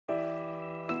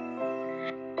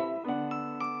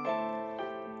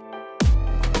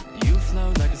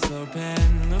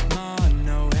open, look on,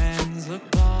 no hands, look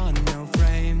on, no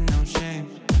frame, no shame.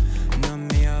 Numb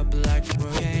me up like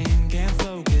cocaine, can't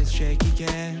focus, shaky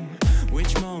can.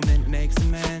 Which moment makes a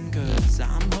man? 'Cause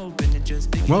I'm hoping it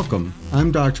just begins. Welcome.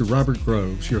 I'm Dr. Robert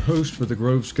Groves, your host for the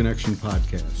Groves Connection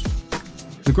podcast.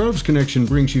 The Groves Connection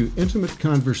brings you intimate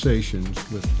conversations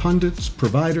with pundits,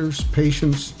 providers,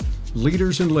 patients,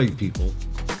 leaders, and lay people,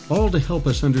 all to help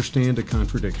us understand a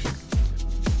contradiction.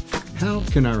 How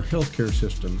can our healthcare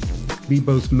system be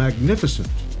both magnificent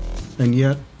and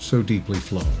yet so deeply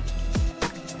flawed?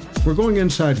 We're going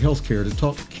inside healthcare to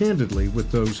talk candidly with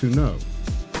those who know.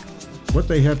 What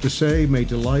they have to say may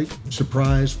delight,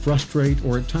 surprise, frustrate,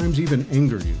 or at times even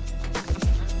anger you.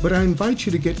 But I invite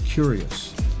you to get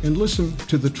curious and listen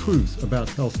to the truth about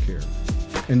healthcare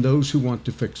and those who want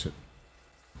to fix it.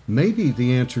 Maybe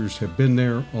the answers have been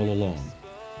there all along.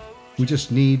 We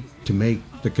just need to make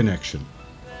the connection.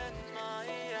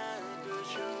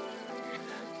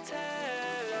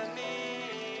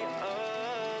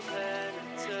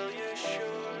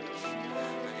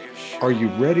 Are you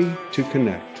ready to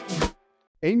connect?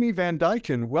 Amy Van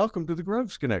Dyken, welcome to the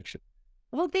Groves Connection.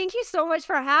 Well, thank you so much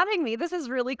for having me. This is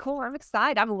really cool. I'm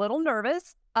excited. I'm a little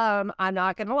nervous. I'm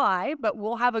not going to lie, but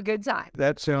we'll have a good time.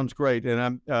 That sounds great.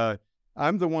 And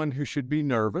I'm the one who should be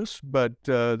nervous, but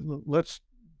let's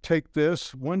take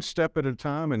this one step at a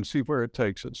time and see where it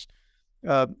takes us.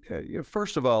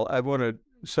 First of all, I want to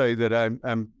say that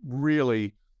I'm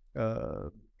really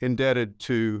indebted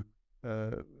to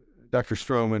Dr.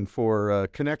 Stroman for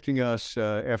connecting us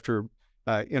after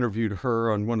I interviewed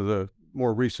her on one of the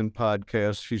more recent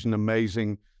podcasts. She's an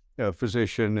amazing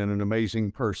physician and an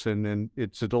amazing person, and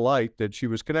it's a delight that she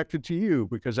was connected to you,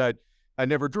 because I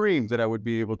never dreamed that I would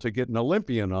be able to get an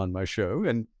Olympian on my show,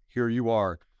 and here you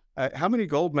are. How many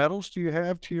gold medals do you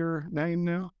have to your name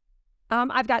now?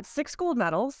 I've got 6 gold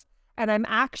medals, and I'm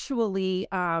actually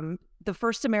the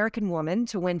first American woman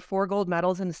to win 4 gold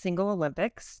medals in a single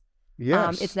Olympics.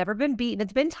 Yes. It's never been beaten.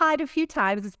 It's been tied a few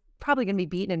times. It's probably going to be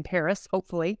beaten in Paris,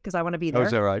 hopefully, because I want to be there. Oh,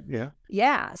 is that right? Yeah.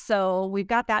 Yeah. So we've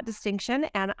got that distinction,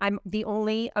 and I'm the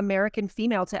only American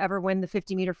female to ever win the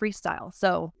 50-meter freestyle.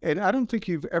 So. And I don't think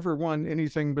you've ever won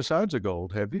anything besides a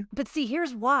gold, have you? But see,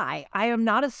 here's why. I am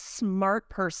not a smart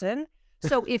person.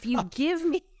 So if you give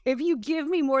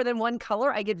me more than one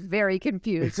color, I get very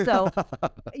confused. So,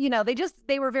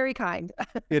 they were very kind.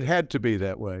 It had to be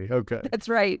that way. Okay. That's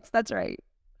right. That's right.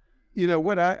 You know,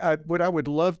 what I would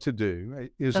love to do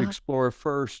is explore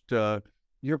first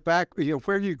your back,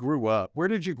 where you grew up. Where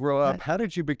did you grow up? How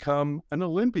did you become an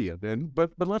Olympian?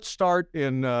 But let's start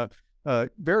in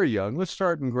very young. Let's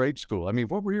start in grade school. I mean,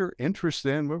 what were your interests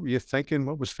then? What were you thinking?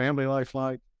 What was family life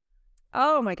like?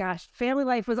 Oh my gosh, family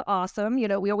life was awesome.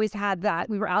 We always had that.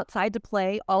 We were outside to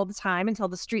play all the time until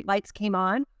the street lights came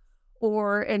on,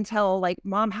 or until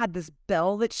mom had this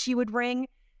bell that she would ring.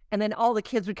 And then all the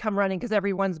kids would come running because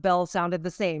everyone's bell sounded the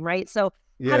same, right? So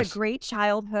yes. Had a great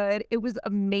childhood. It was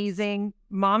amazing.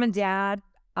 Mom and dad.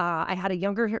 I had a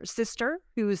younger sister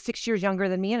who is 6 years younger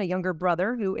than me, and a younger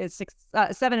brother who is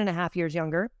 7.5 years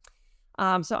younger.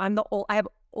 So I have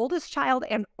oldest child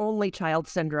and only child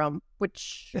syndrome,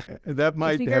 which that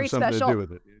might have something to do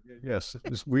with it. Yes,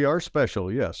 we are special.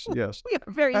 Yes, yes. We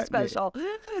are very special.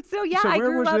 So So I where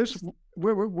grew was up. this?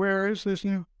 Where is this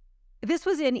now? This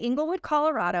was in Inglewood,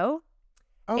 Colorado.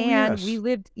 Oh, and yes. we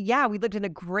lived in a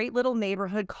great little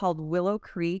neighborhood called Willow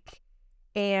Creek.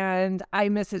 And I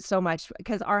miss it so much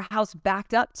because our house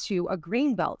backed up to a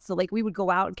green belt. So we would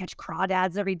go out and catch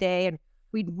crawdads every day, and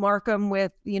we'd mark them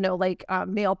with,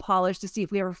 nail polish to see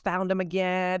if we ever found them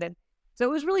again. And so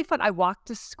it was really fun. I walked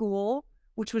to school,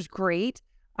 which was great.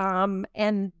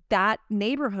 And that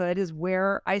neighborhood is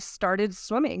where I started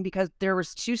swimming, because there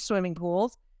was 2 swimming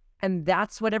pools. And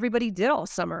that's what everybody did all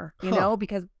summer,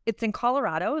 because it's in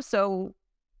Colorado. So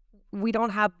we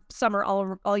don't have summer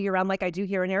all year round like I do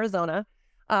here in Arizona.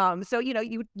 So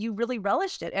you really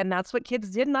relished it. And that's what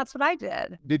kids did. And that's what I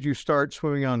did. Did you start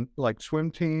swimming on swim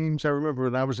teams? I remember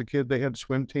when I was a kid, they had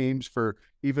swim teams for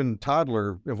even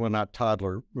not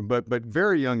toddler, but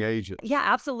very young ages. Yeah,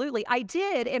 absolutely. I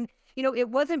did. And, it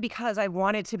wasn't because I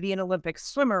wanted to be an Olympic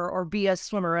swimmer or be a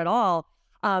swimmer at all.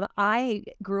 I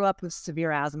grew up with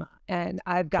severe asthma, and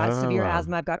I've got severe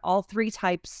asthma. I've got all 3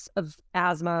 types of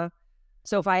asthma.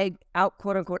 So if I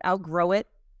quote unquote outgrow it,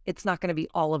 it's not going to be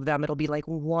all of them. It'll be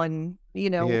one,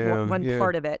 one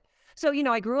part of it. So,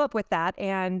 I grew up with that,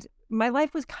 and my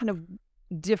life was kind of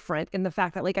different in the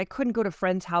fact that I couldn't go to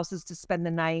friends' houses to spend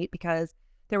the night because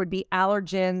there would be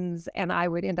allergens and I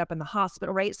would end up in the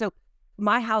hospital, right? So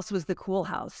my house was the cool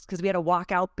house because we had a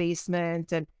walkout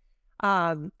basement, and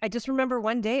I just remember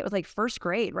one day, it was like first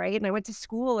grade, right? And I went to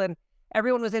school and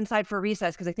everyone was inside for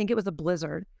recess because I think it was a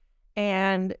blizzard.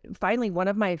 And finally, one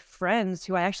of my friends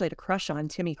who I actually had a crush on,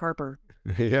 Timmy Harper,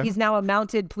 Yeah. he's now a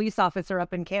mounted police officer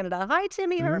up in Canada. Hi,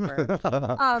 Timmy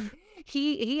Harper.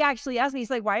 He actually asked me, he's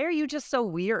like, why are you just so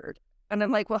weird? And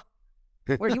I'm like, well,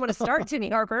 where do you want to start, Timmy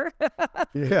Harper?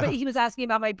 Yeah. But he was asking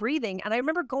about my breathing. And I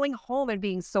remember going home and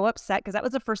being so upset because that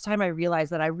was the first time I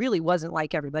realized that I really wasn't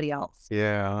like everybody else.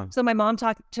 Yeah. So my mom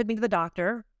took me to the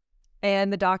doctor,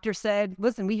 and the doctor said,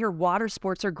 listen, we hear water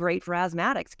sports are great for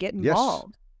asthmatics. Get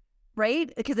involved.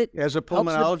 Right? Because it As a helps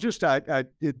with pulmonologist, I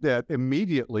did that,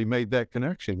 immediately made that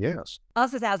connection. Yes.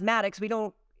 us as asthmatics.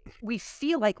 We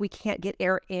feel like we can't get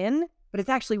air in, but it's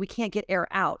actually we can't get air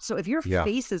out. So if your Yeah.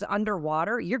 face is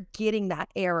underwater, you're getting that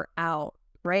air out,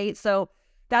 right? So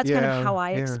that's kind of how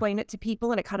I explain it to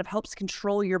people, and it kind of helps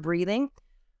control your breathing.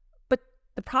 But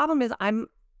the problem is I'm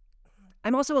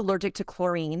also allergic to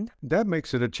chlorine. That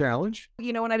makes it a challenge.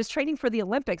 You know, when I was training for the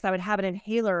Olympics, I would have an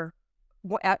inhaler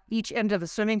at each end of the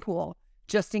swimming pool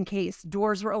just in case.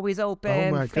 Doors were always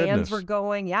open, my fans goodness. were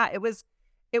going. Yeah, it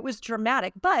was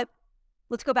dramatic. But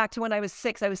let's go back to when I was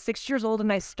 6. I was 6 years old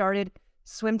and I started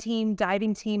swim team,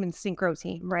 diving team, and synchro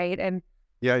team, right? And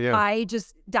Yeah.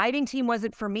 diving team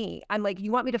wasn't for me. I'm like,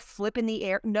 you want me to flip in the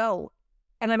air? No.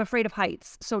 And I'm afraid of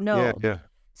heights. So no. Yeah.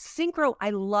 Synchro I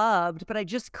loved, but I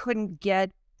just couldn't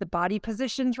get the body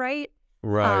positions right.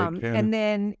 Right. And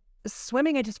then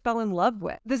swimming I just fell in love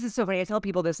with. This is so funny. I tell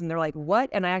people this and they're like, what?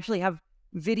 And I actually have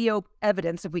video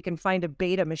evidence if we can find a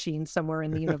beta machine somewhere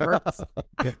in the universe.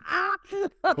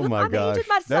 Oh my gosh.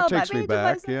 That takes me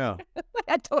back. Yeah.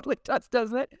 That totally does,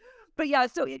 doesn't it? But yeah,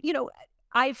 so, you know,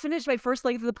 I finished my first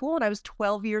leg of the pool and I was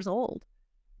 12 years old.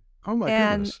 Oh my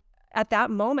And goodness. at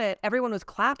that moment, everyone was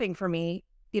clapping for me,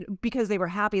 you know, because they were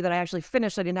happy that I actually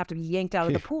finished. I didn't have to be yanked out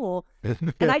of the pool.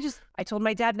 And I told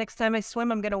my dad, next time I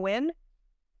swim, I'm going to win.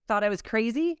 Thought I was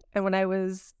crazy. And when I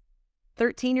was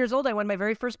 13 years old, I won my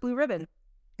very first blue ribbon.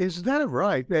 Is that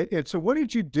right? And so what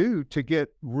did you do to get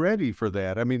ready for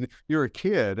that? I mean, you're a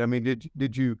kid. I mean,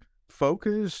 did you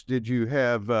focus? Did you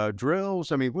have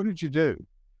drills? I mean, what did you do?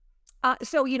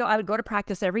 So, you know, I would go to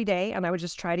practice every day and I would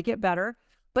just try to get better.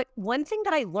 But one thing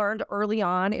that I learned early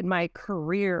on in my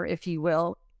career, if you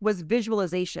will, was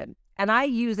visualization. And I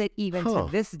use it even to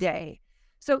this day.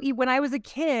 So when I was a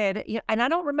kid, you know, and I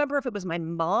don't remember if it was my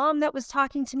mom that was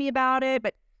talking to me about it,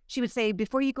 but she would say,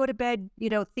 before you go to bed, you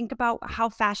know, think about how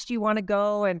fast you want to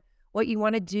go and what you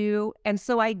want to do. And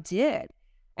so I did.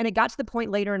 And it got to the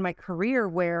point later in my career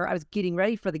where I was getting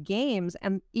ready for the games.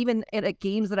 And even at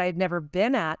games that I had never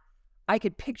been at, I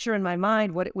could picture in my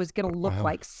mind what it was going to look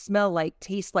like, smell like,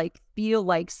 taste like, feel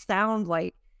like, sound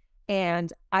like.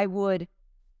 And I would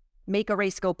make a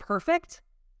race go perfect.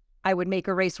 I would make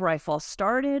a race where I false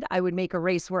started. I would make a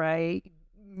race where I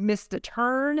missed a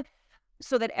turn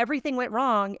so that everything went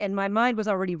wrong and my mind was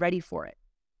already ready for it.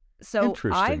 So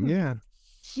Interesting. I'm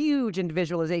huge into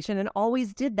visualization and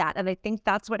always did that. And I think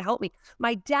that's what helped me.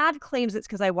 My dad claims it's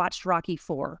because I watched Rocky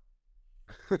IV.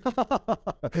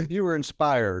 You were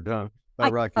inspired by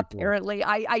Rocky IV. Apparently,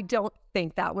 I don't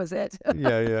think that was it.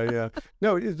 Yeah.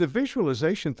 No, the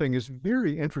visualization thing is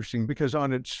very interesting because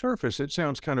on its surface, it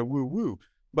sounds kind of woo-woo.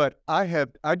 But I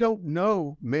don't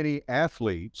know many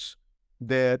athletes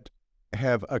that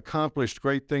have accomplished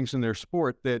great things in their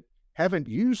sport that haven't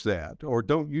used that or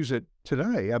don't use it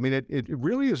today. I mean, it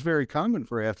really is very common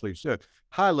for athletes,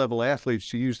 high-level athletes,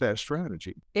 to use that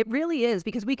strategy. It really is,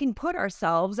 because we can put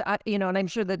ourselves, you know, and I'm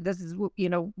sure that this is, you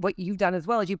know, what you've done as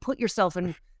well, is you put yourself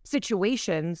in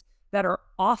situations that are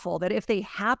awful, that if they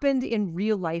happened in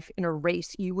real life in a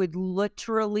race, you would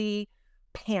literally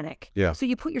panic. Yeah. So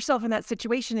you put yourself in that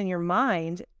situation in your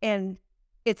mind, and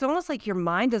it's almost like your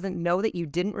mind doesn't know that you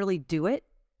didn't really do it.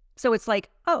 So it's like,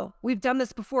 oh, we've done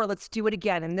this before, let's do it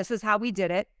again. And this is how we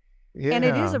did it. Yeah. And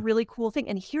it is a really cool thing.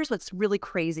 And here's what's really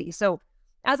crazy. So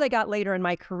as I got later in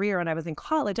my career and I was in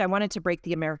college, I wanted to break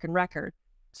the American record.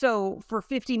 So for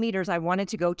 50 meters, I wanted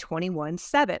to go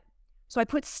 21.7. So I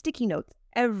put sticky notes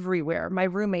everywhere. My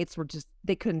roommates were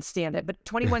they couldn't stand it, but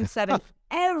 21.7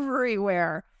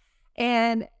 everywhere.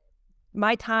 And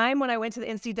my time when I went to the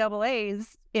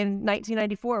NCAAs in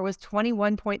 1994 was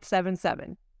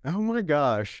 21.77. Oh my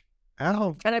gosh.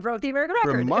 How And I broke the American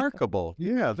record. remarkable.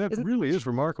 Yeah, that really is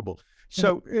remarkable.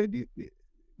 So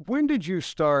when did you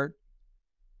start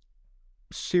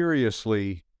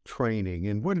seriously training,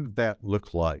 and what did that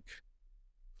look like?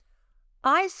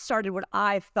 I started what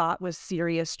I thought was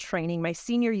serious training my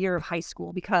senior year of high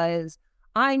school, because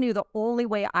I knew the only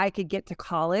way I could get to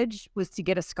college was to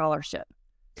get a scholarship.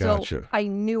 So Gotcha. I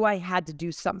knew I had to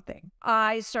do something.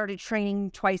 I started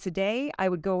training twice a day. I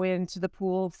would go into the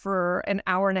pool for an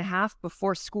hour and a half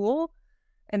before school.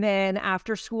 And then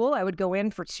after school, I would go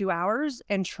in for 2 hours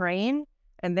and train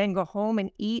and then go home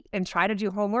and eat and try to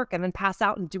do homework and then pass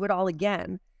out and do it all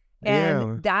again. And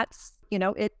Yeah. that's,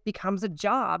 it becomes a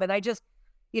job. And I just,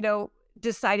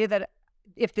 decided that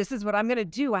if this is what I'm going to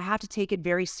do, I have to take it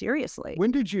very seriously.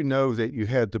 When did you know that you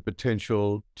had the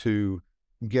potential to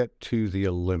get to the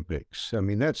Olympics? I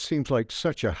mean, that seems like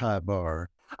such a high bar.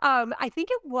 I think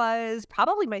it was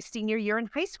probably my senior year in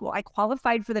high school. I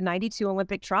qualified for the 92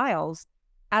 Olympic trials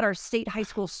at our state high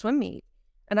school swim meet.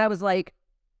 And I was like,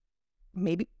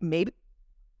 maybe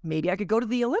I could go to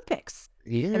the Olympics.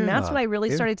 Yeah. And that's when I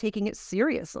really started taking it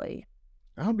seriously.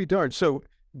 I'll be darned. So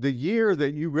the year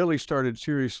that you really started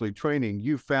seriously training,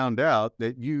 you found out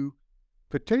that you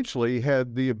potentially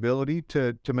had the ability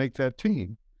to make that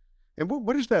team. And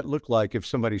what does that look like if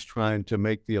somebody's trying to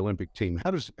make the Olympic team?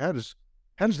 How does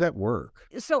that work?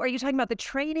 So are you talking about the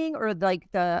training or like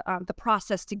the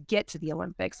process to get to the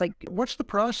Olympics? Like, What's the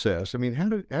process? I mean,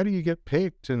 how do you get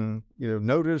picked and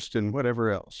noticed and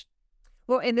whatever else?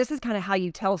 well, and this is kind of how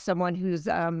you tell someone who's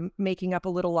making up a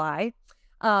little lie,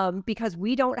 because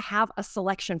we don't have a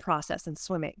selection process in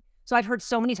swimming. So I've heard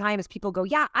so many times people go,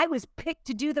 yeah, I was picked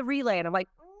to do the relay. And I'm like,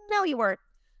 no, you weren't.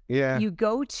 Yeah. You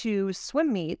go to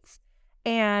swim meets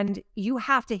and you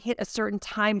have to hit a certain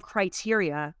time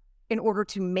criteria in order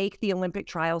to make the Olympic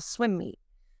trials swim meet.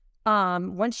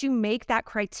 Once you make that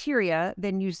criteria,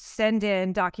 then you send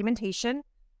in documentation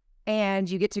and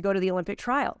you get to go to the Olympic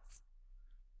trials.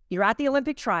 You're at the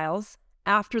Olympic trials.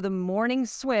 After the morning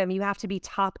swim, you have to be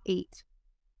top 8.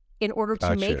 In order to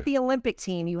Gotcha. make the Olympic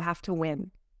team, you have to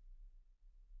win.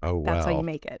 Oh, wow. That's how you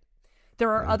make it.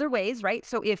 There are Yeah. other ways, right?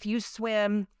 So if you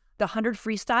swim the 100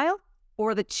 freestyle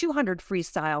or the 200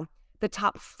 freestyle, the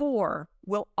top 4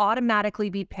 will automatically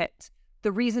be picked.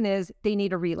 The reason is they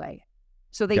need a relay.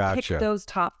 So they Gotcha. pick those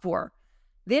top 4.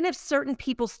 Then if certain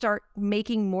people start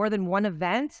making more than one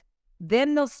event,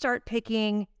 then they'll start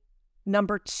picking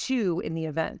number 2 in the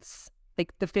events,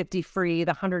 like the 50 free,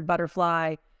 the 100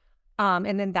 butterfly.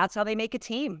 And then that's how they make a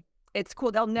team. It's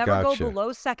cool. They'll never Gotcha. go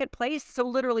below second place. So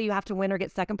literally you have to win or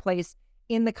get second place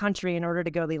in the country in order to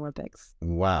go to the Olympics.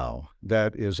 Wow,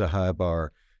 that is a high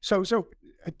bar. So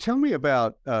tell me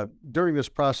about during this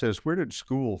process, where did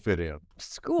school fit in?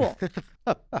 School.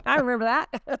 I remember that.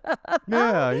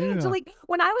 Yeah. So like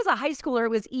when I was a high schooler, it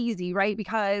was easy, right?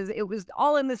 Because it was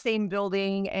all in the same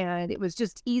building and it was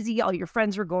just easy. All your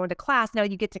friends were going to class. Now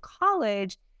you get to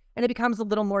college and it becomes a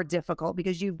little more difficult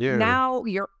because now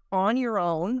you're on your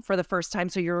own for the first time.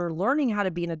 So you're learning how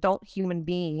to be an adult human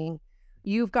being.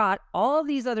 You've got all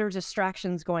these other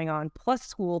distractions going on, plus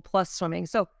school, plus swimming.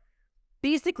 So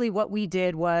basically what we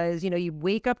did was, you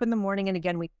wake up in the morning and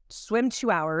again, we swim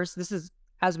 2 hours. This is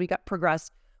as we got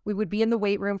progressed. We would be in the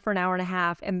weight room for an hour and a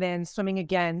half and then swimming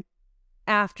again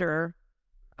after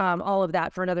all of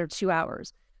that for another 2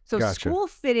 hours. So Gotcha. School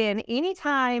fit in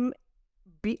anytime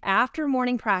after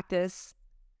morning practice,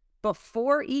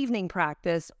 before evening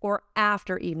practice, or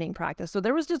after evening practice. So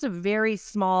there was just a very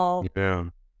small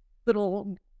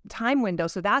little time window.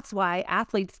 So that's why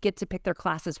athletes get to pick their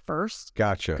classes first.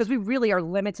 Gotcha. Because we really are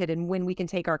limited in when we can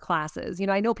take our classes.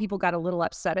 I know people got a little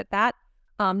upset at that.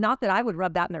 Not that I would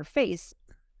rub that in their face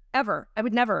ever. I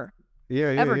would never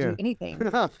ever do anything.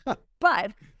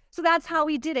 But so that's how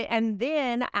we did it. And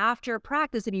then after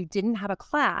practice, if you didn't have a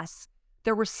class,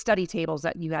 there were study tables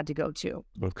that you had to go to.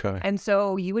 Okay. And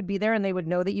so you would be there and they would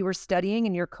know that you were studying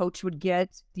and your coach would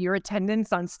get your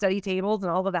attendance on study tables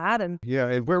and all of that. And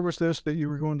And where was this that you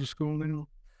were going to school now?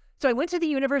 so I went to the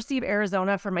University of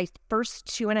Arizona for my first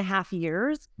 2.5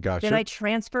 years. Gotcha. Then I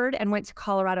transferred and went to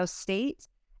Colorado State.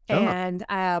 And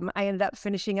I ended up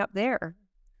finishing up there.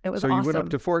 It was so awesome. you went up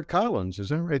to Fort Collins, is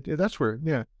that right? That's where,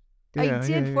 I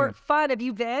did Fort Fun. Have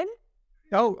you been?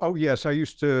 Oh, yes. I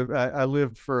used to, I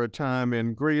lived for a time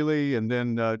in Greeley and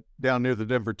then down near the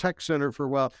Denver Tech Center for a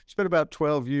while. Spent about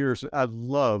 12 years. I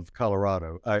love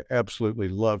Colorado. I absolutely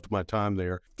loved my time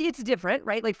there. It's different,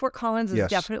 right? Like Fort Collins is Yes.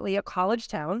 definitely a college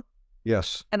town.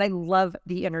 Yes. And I love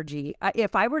the energy.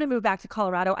 If I were to move back to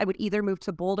Colorado, I would either move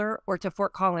to Boulder or to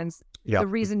Fort Collins. Yeah. The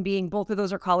reason being both of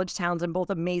those are college towns and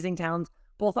both amazing towns.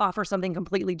 Both offer something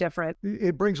completely different.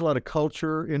 It brings a lot of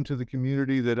culture into the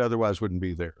community that otherwise wouldn't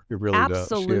be there. It really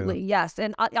does. Absolutely, yes.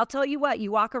 And I'll tell you what,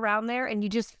 you walk around there and you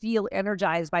just feel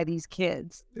energized by these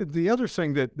kids. The other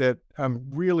thing that I'm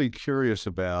really curious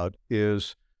about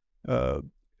is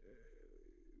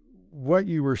what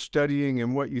you were studying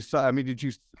and what you thought. I mean, did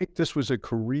you think this was a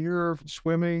career,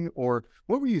 swimming, or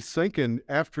what were you thinking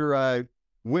after I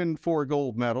win 4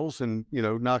 gold medals and,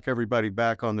 knock everybody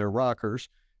back on their rockers,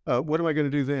 what am I going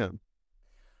to do then?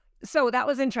 So that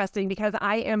was interesting because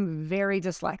I am very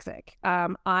dyslexic.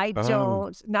 I Oh,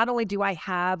 don't, not only do I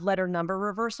have letter number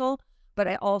reversal, but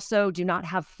I also do not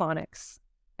have phonics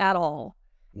at all.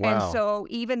 And wow. so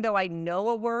even though I know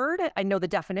a word, I know the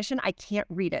definition, I can't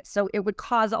read it. So it would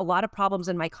cause a lot of problems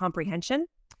in my comprehension.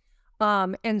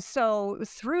 And so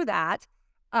through that,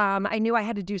 I knew I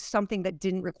had to do something that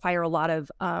didn't require a lot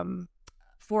of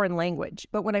foreign language.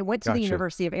 But when I went to the Gotcha.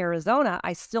 University of Arizona,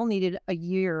 I still needed a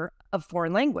year of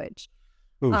foreign language.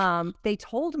 Oof. They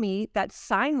told me that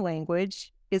sign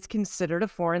language is considered a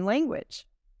foreign language.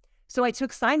 So I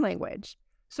took sign language.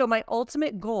 So my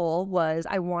ultimate goal was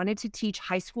I wanted to teach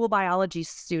high school biology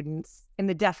students in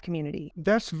the deaf community.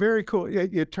 That's very cool.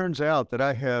 It turns out that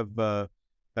I have,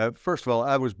 first of all,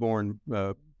 I was born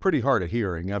pretty hard of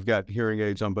hearing. I've got hearing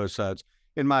aids on both sides.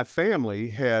 And my family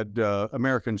had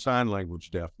American Sign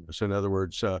Language deafness. In other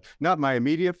words, not my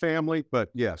immediate family, but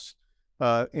yes.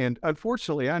 And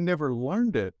unfortunately, I never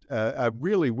learned it. I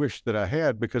really wish that I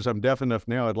had, because I'm deaf enough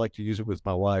now, I'd like to use it with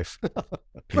my wife.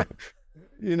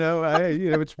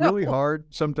 It's really hard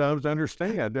sometimes to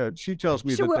understand. She tells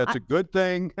me that Sure, that's a good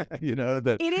thing,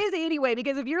 that, it is anyway,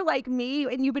 because if you're like me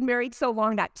and you've been married so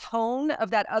long, that tone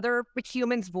of that other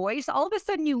human's voice, all of a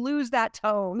sudden you lose that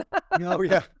tone. oh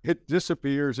yeah, it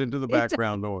disappears into the It does.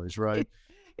 background noise, right?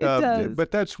 It does.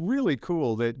 But that's really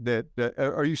cool that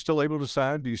are you still able to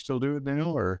sign? Do you still do it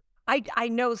now, or? I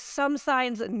know some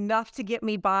signs enough to get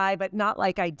me by, but not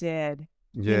like I did.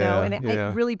 Yeah, And it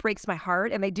yeah. really breaks my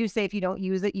heart. And they do say if you don't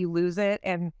use it, you lose it.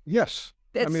 And Yes.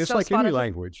 I it's mean, it's so like spot any on.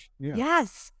 language. Yeah.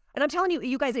 Yes. And I'm telling you,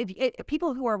 you guys, if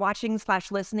people who are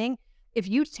watching/listening, if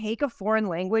you take a foreign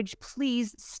language,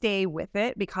 please stay with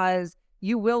it, because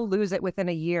you will lose it within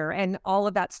a year. And all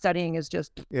of that studying is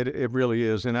just, It really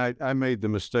is. And I made the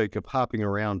mistake of hopping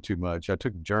around too much. I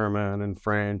took German and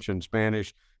French and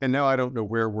Spanish, and now I don't know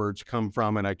where words come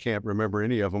from, and I can't remember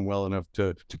any of them well enough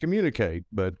to communicate.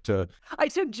 But I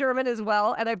took German as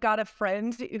well. And I've got a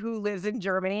friend who lives in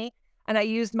Germany, and I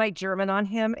used my German on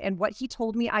him. And what he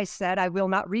told me, I said, I will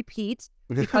not repeat,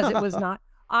 because it was not,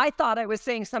 I thought I was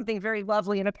saying something very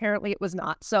lovely, and apparently it was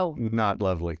not. So not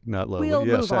lovely, not lovely. we'll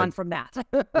Yes, move on from that.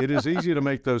 it is easy to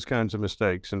make those kinds of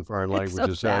mistakes in foreign It's so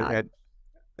languages. sad.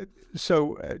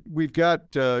 So we've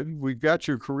got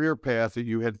your career path that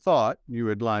you had thought you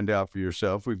had lined out for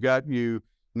yourself. We've got you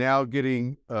now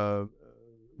getting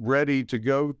ready to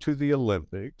go to the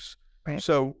Olympics. Right.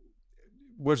 So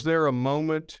was there a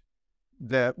moment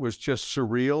that was just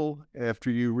surreal after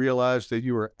you realized that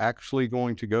you were actually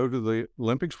going to go to the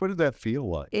Olympics? What did that feel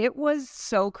like? It was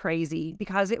so crazy,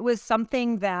 because it was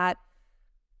something that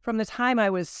from the time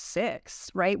I was 6,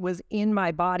 right, was in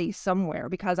my body somewhere,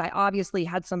 because I obviously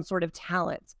had some sort of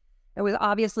talent. It was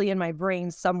obviously in my brain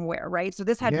somewhere, right? So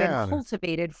this had Yeah. been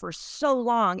cultivated for so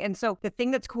long. And so the thing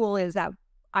that's cool is that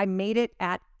I made it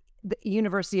at the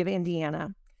University of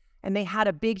Indiana, and they had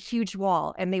a big, huge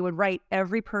wall, and they would write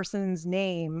every person's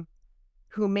name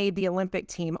who made the Olympic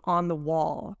team on the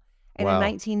wall. And in Wow.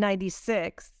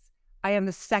 1996, I am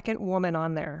the second woman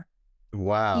on there.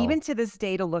 Wow. Even to this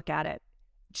day, to look at it,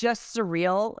 just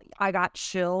surreal. I got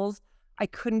chills. I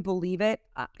couldn't believe it.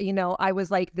 I was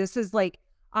like, this is like,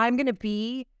 I'm going to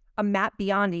be a Matt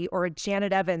Biondi or a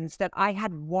Janet Evans that I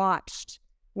had watched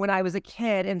when I was a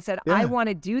kid and said, I Yeah. want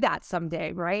to do that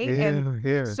someday, right? And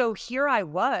Yeah. so here I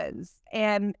was,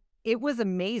 and it was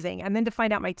amazing. And then to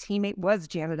find out my teammate was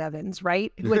Janet Evans,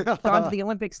 right? Who had gone to the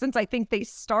Olympics since I think they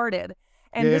started.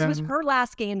 And this was Yeah. her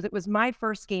last games. It was my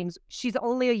first games. She's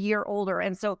only a year older.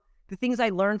 And so the things I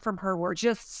learned from her were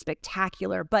just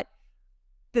spectacular. But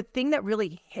the thing that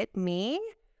really hit me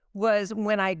was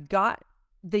when I got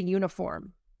the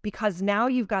uniform, because now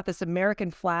you've got this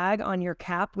American flag on your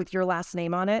cap with your last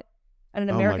name on it, and an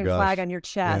Oh my American flag gosh. on your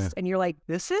chest. And you're like,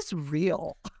 this is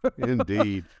real.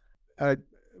 Indeed. I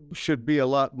should be a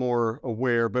lot more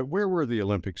aware, but where were the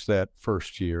Olympics that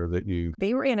first year that you?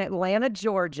 They were in Atlanta,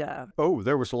 Georgia. Oh,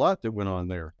 there was a lot that went on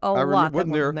there. A I remember, lot that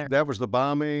wasn't went there? on there. That was the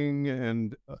bombing,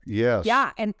 and yes.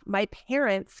 Yeah. And my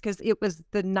parents, because it was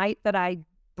the night that I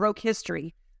broke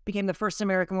history, became the first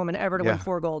American woman ever to win Yeah.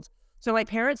 4 golds. So my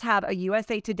parents have a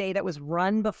USA Today that was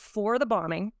run before the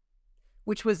bombing,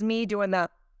 which was me doing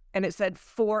and it said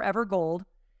forever gold.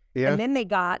 Yeah. And then they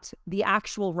got the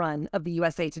actual run of the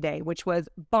USA Today, which was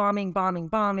bombing, bombing,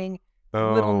 bombing.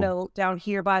 Little Oh, note down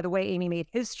here, by the way, Amy made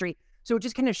history. So it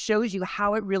just kind of shows you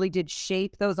how it really did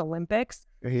shape those Olympics.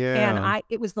 yeah. And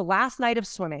it was the last night of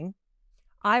swimming.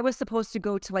 I was supposed to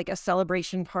go to like a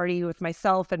celebration party with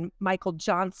myself and Michael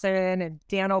Johnson and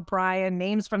Dan O'Brien,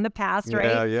 names from the past,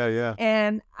 right? Yeah.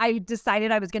 And I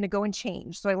decided I was going to go and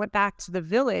change. So I went back to the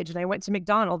village and I went to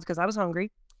McDonald's because I was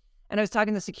hungry. And I was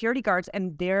talking to the security guards,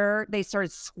 and they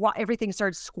started everything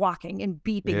started squawking and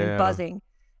beeping and buzzing.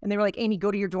 And they were like, Amy,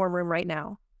 go to your dorm room right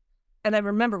now. And I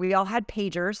remember we all had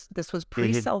pagers. This was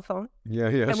pre-cell phone.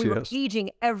 And we were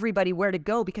paging everybody where to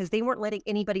go because they weren't letting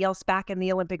anybody else back in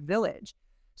the Olympic Village.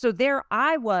 So there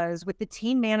I was with the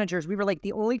team managers. We were like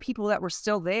the only people that were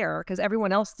still there because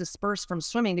everyone else dispersed from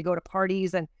swimming to go to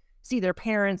parties and see their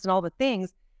parents and all the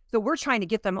things. So we're trying to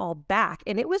get them all back.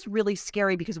 And it was really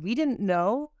scary because we didn't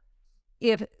know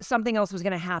if something else was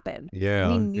going to happen.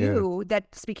 We knew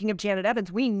that, speaking of Janet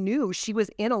Evans, we knew she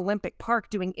was in Olympic Park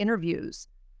doing interviews.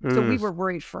 So we were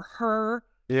worried for her.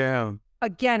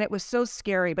 Again, it was so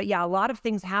scary. But yeah, a lot of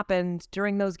things happened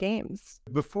during those games.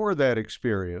 Before that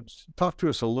experience, talk to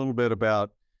us a little bit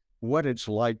about what it's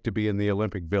like to be in the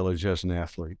Olympic Village as an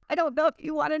athlete. I don't know if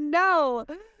you want to know.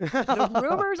 The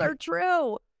rumors are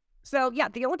true. So yeah,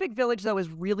 the Olympic Village, though, is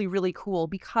really, really cool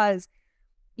because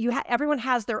everyone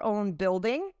has their own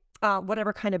building,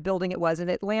 whatever kind of building it was. In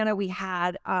Atlanta, we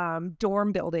had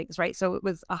dorm buildings, right? So it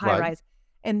was a high rise.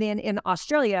 And then in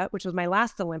Australia, which was my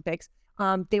last Olympics,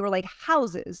 they were like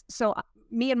houses. So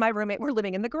me and my roommate were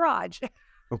living in the garage.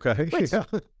 Okay. Which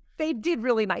they did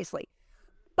really nicely.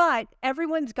 But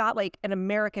everyone's got like an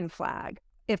American flag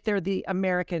if they're the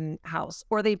American house,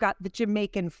 or they've got the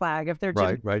Jamaican flag if they're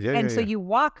right. So you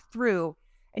walk through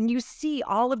and you see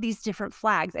all of these different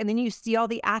flags, and then you see all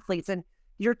the athletes, and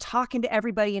you're talking to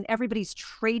everybody, and everybody's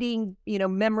trading,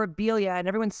 memorabilia, and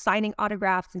everyone's signing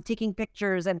autographs and taking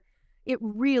pictures. And it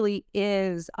really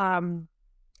is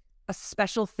a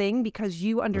special thing because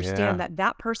you understand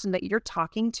that person that you're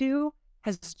talking to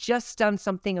has just done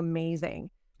something amazing.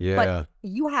 But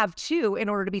you have too in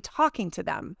order to be talking to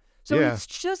them. So it's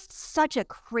just such a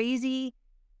crazy,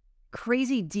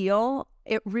 crazy deal.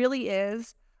 It really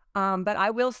is. But I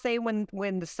will say when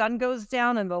the sun goes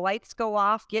down and the lights go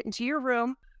off, get into your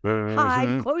room,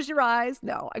 hide, close your eyes.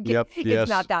 No, it's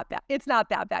not that bad. It's not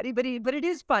that bad, but it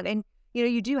is fun. And,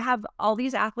 you do have all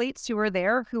these athletes who are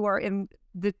there who are in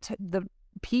the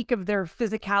peak of their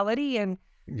physicality. And,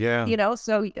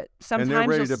 so sometimes and they're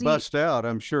ready to bust out,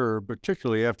 I'm sure,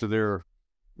 particularly after their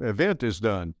event is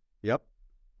done.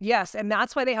 Yes, and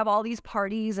that's why they have all these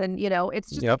parties, and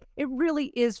it's just it really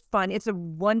is fun. It's a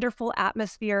wonderful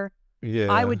atmosphere.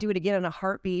 I would do it again in a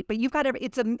heartbeat. But you've got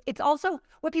it's also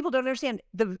what people don't understand.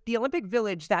 The Olympic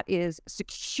Village that is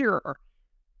secure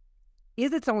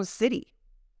is its own city.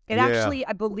 It actually,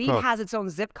 I believe, has its own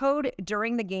zip code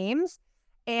during the games.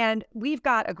 And we've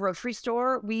got a grocery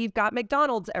store. We've got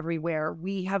McDonald's everywhere.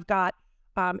 We have got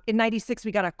in '96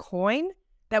 we got a coin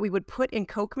that we would put in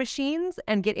Coke machines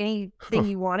and get anything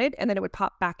you wanted, and then it would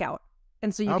pop back out.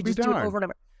 And so you could just do it over and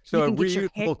over. So a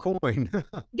reusable coin.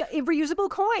 A reusable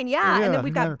coin, and then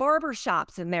we've got barber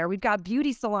shops in there. We've got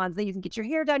beauty salons that you can get your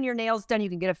hair done, your nails done. You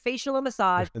can get a facial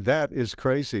massage. That is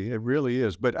crazy. It really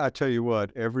is. But I tell you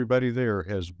what, everybody there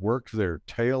has worked their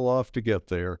tail off to get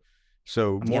there.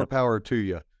 So more power to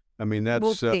you. I mean,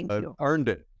 that's earned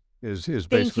it. Is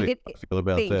basically how I feel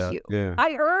about that. Thank you. Yeah.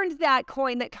 I earned that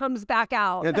coin that comes back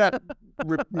out. And that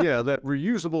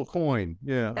reusable coin.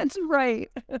 Yeah. That's right.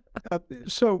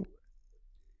 So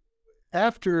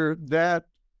after that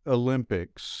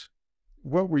Olympics,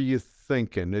 what were you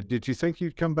thinking? Did you think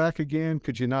you'd come back again?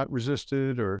 Could you not resist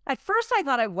it? Or at first I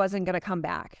thought I wasn't going to come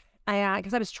back.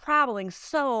 Because I was traveling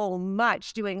so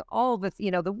much, doing all the,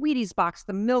 the Wheaties box,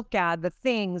 the milk ad, the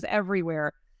things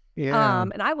everywhere.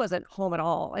 And I wasn't home at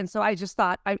all. And so I just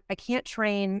thought, I can't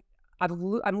train.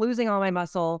 I'm losing all my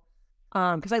muscle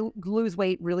because I lose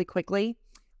weight really quickly.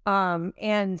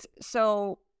 And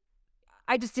so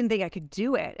I just didn't think I could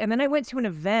do it. And then I went to an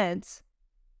event,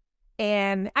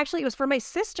 and actually it was for my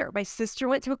sister. My sister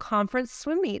went to a conference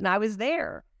swim meet, and I was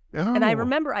there. Oh. And I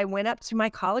remember I went up to my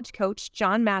college coach,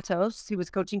 John Matos, who was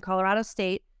coaching Colorado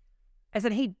State. I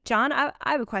said, hey, John, I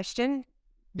have a question.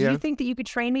 Do you think that you could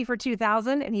train me for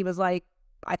 2000? And he was like,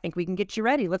 I think we can get you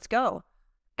ready. Let's go.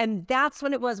 And that's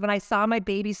when it was, when I saw my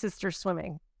baby sister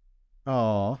swimming.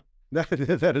 Oh,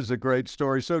 that is a great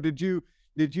story. So did you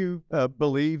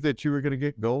believe that you were going to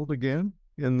get gold again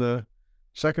in the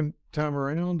second time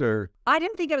around? Or I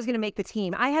didn't think I was going to make the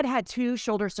team. I had 2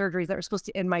 shoulder surgeries that were supposed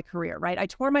to end my career, right? I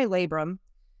tore my labrum,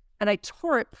 and I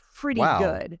tore it pretty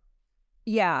good.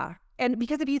 Yeah. And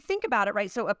because if you think about it, right,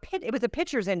 so it was a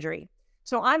pitcher's injury.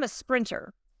 So I'm a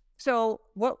sprinter. So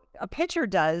what a pitcher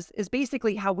does is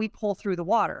basically how we pull through the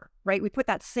water, right? We put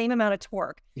that same amount of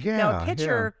torque. Now a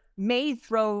pitcher may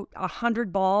throw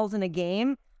 100 balls in a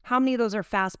game. How many of those are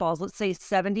fastballs? Let's say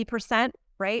 70%,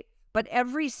 right? But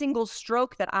every single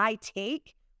stroke that I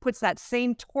take puts that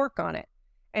same torque on it.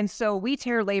 And so we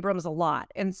tear labrums a lot.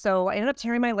 And so I ended up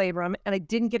tearing my labrum, and I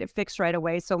didn't get it fixed right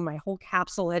away. So my whole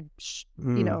capsule had,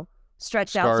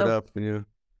 stretched out. Scarred So, up. Yeah.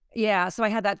 yeah. So I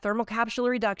had that thermal capsular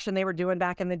reduction they were doing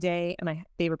back in the day, and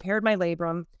they repaired my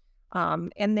labrum.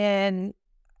 And then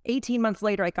 18 months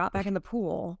later, I got back in the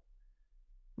pool,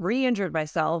 re-injured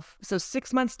myself. So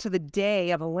 6 months to the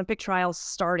day of Olympic trials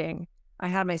starting, I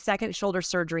had my second shoulder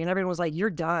surgery, and everyone was like, "You're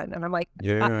done." And I'm like,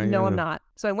 "No, I'm not."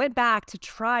 So I went back to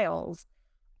trials,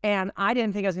 and I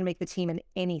didn't think I was going to make the team in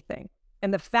anything.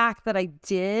 And the fact that I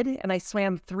did, and I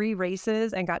swam 3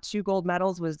 races and got 2 gold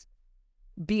medals, was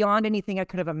beyond anything I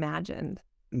could have imagined.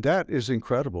 That is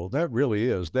incredible. That really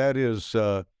is. That is,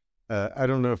 I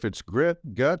don't know if it's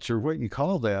grit, guts, or what you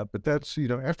call that, but that's,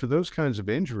 after those kinds of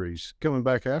injuries, coming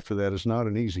back after that is not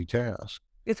an easy task.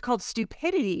 It's called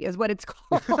stupidity is what it's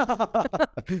called.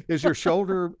 Is your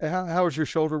shoulder, how is your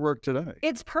shoulder work today?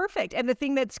 It's perfect. And the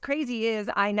thing that's crazy is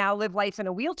I now live life in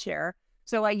a wheelchair.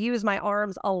 So I use my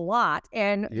arms a lot,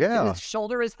 and the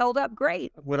shoulder is held up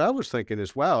great. What I was thinking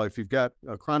is, wow, if you've got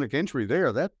a chronic injury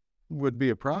there, that would be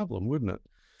a problem, wouldn't it?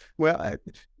 Well,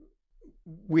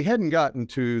 we hadn't gotten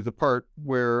to the part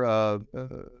where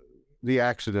the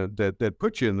accident that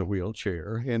put you in the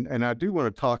wheelchair. And I do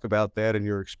want to talk about that and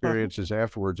your experiences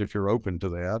afterwards, if you're open to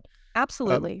that.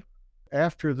 Absolutely.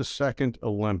 After the second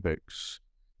Olympics,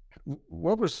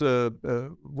 what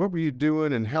were you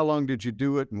doing, and how long did you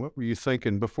do it, and what were you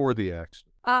thinking before the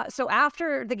accident? So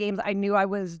after the games, I knew I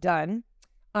was done.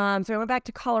 So I went back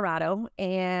to Colorado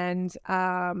and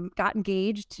got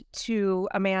engaged to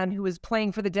a man who was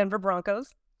playing for the Denver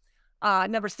Broncos.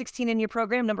 Number 16 in your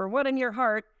program, number 1 in your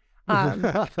heart.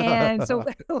 And so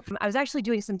I was actually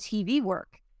doing some TV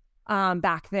work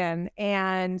back then,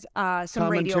 and some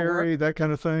radio work. That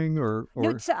kind of thing, or?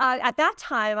 No, at that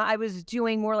time I was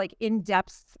doing more like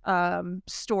in-depth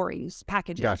stories,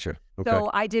 packages. Gotcha. Okay.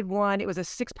 So I did one. It was a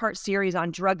 6-part series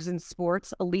on drugs and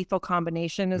sports. A lethal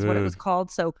combination is what it was called.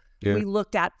 So we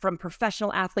looked at from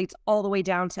professional athletes all the way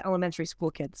down to elementary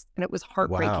school kids, and it was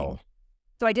heartbreaking. Wow.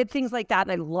 So I did things like that,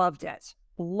 and I loved it.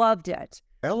 Loved it.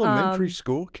 Elementary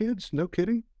school kids? No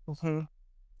kidding? Mm-hmm.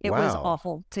 It was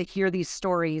awful to hear these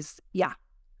stories. Yeah.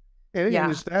 And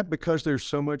is that because there's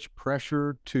so much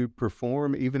pressure to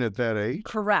perform even at that age?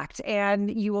 Correct.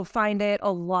 And you will find it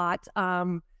a lot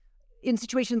in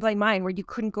situations like mine where you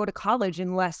couldn't go to college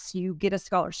unless you get a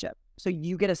scholarship. So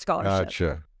you get a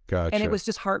scholarship. Gotcha. And it was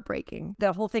just heartbreaking.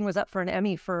 The whole thing was up for an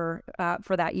Emmy for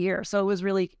that year. So it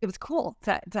was cool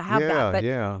to have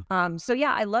that. But, so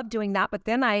I loved doing that. But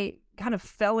then I kind of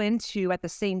fell into, at the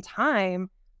same time,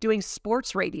 doing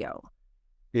sports radio.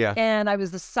 Yeah. And I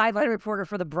was the sideline reporter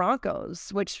for the Broncos,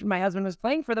 which my husband was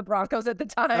playing for the Broncos at the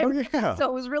time. Oh, yeah. So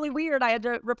it was really weird. I had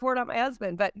to report on my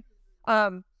husband. But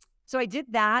so I did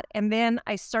that. And then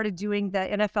I started doing the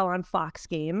NFL on Fox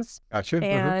games. Gotcha.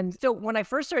 And so when I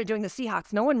first started doing the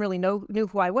Seahawks, no one really knew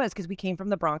who I was because we came from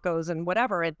the Broncos and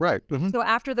whatever. And right. So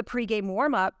after the pregame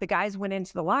warm-up, the guys went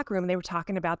into the locker room and they were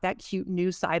talking about that cute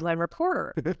new sideline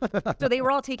reporter. So they were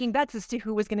all taking bets as to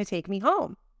who was going to take me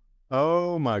home.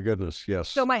 Oh, my goodness. Yes.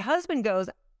 So my husband goes,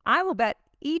 "I will bet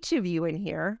each of you in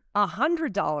here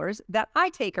 $100 that I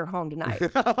take her home tonight."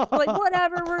 I'm like,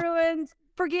 whatever, ruined.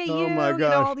 Forget you. Oh, my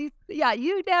gosh. All these,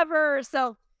 you never.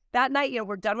 So that night,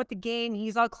 we're done with the game.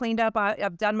 He's all cleaned up.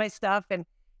 I've done my stuff. And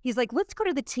he's like, "Let's go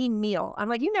to the team meal." I'm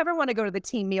like, "You never want to go to the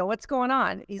team meal. What's going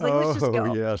on?" He's like, "Let's just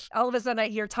go." Yes. All of a sudden I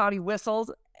hear Tommy whistles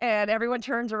and everyone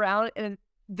turns around and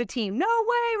the team, "No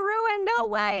way, Ruin, no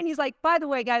way." And he's like, "By the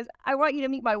way, guys, I want you to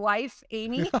meet my wife,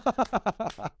 Amy."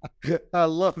 I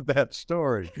love that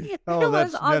story. Oh,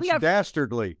 that's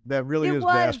dastardly. That really is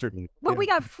dastardly. But we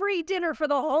got free dinner for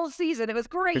the whole season. It was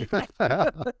great. It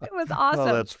was awesome.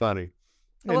 Oh, that's funny.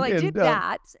 Well, I did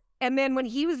that. And then when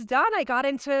he was done, I got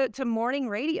into morning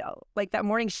radio, like that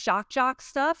morning shock jock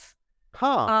stuff.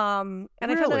 And I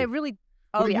found that I really...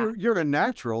 Oh, well, you're a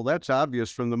natural. That's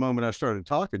obvious from the moment I started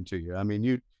talking to you. I mean,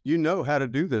 you know how to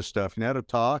do this stuff. You know how to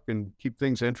talk and keep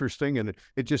things interesting, and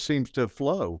it just seems to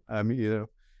flow. I mean,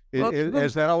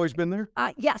 has that always been there?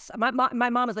 Yes. My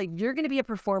mom is like, "You're going to be a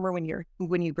performer when you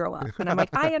grow up," and I'm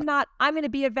like, "I am not. I'm going to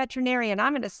be a veterinarian.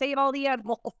 I'm going to save all the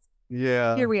animals."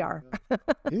 Yeah. Here we are.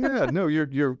 Yeah. No,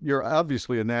 you're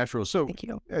obviously a natural. So, thank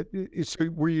you. So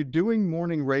were you doing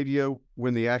morning radio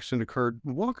when the accident occurred?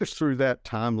 Walk us through that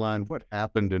timeline. What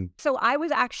happened? And so I was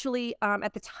actually,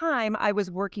 at the time, I was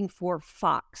working for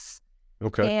Fox.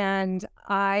 Okay. And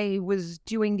I was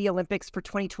doing the Olympics for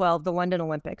 2012, the London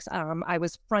Olympics. I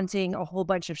was fronting a whole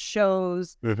bunch of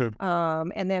shows.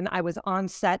 And then I was on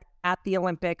set at the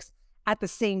Olympics. At the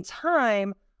same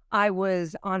time, I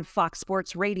was on Fox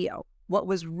Sports Radio. What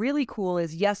was really cool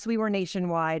is, yes, we were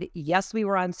nationwide. Yes, we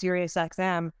were on Sirius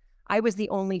XM. I was the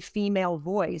only female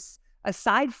voice.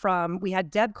 Aside from, we had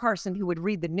Deb Carson who would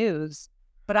read the news,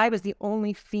 but I was the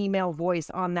only female voice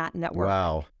on that network.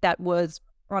 Wow. That was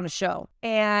on a show.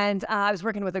 And I was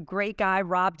working with a great guy,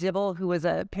 Rob Dibble, who was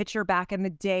a pitcher back in the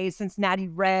day, Cincinnati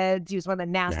Reds. He was one of the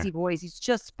nasty boys. He's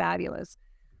just fabulous.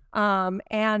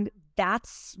 And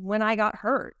that's when I got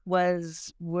hurt,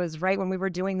 was right when we were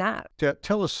doing that.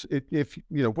 Tell us, if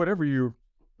you know, whatever you're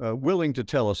willing to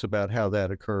tell us about how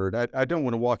that occurred. I don't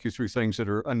want to walk you through things that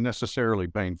are unnecessarily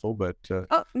painful, but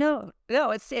Oh, no,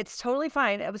 it's totally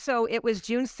fine. So it was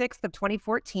June 6th of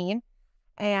 2014.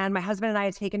 And my husband and I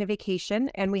had taken a vacation,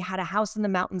 and we had a house in the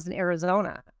mountains in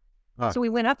Arizona. So we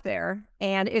went up there,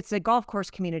 and it's a golf course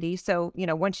community. So, you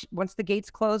know, once the gates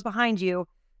close behind you,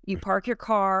 you park your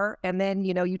car, and then,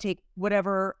 you know, you take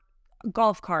whatever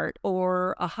golf cart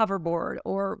or a hoverboard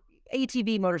or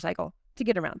ATV motorcycle to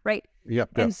get around, right? Yep.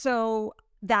 And so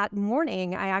that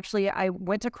morning, I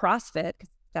went to CrossFit, 'cause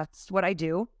that's what I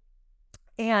do.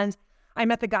 And I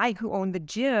met the guy who owned the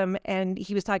gym, and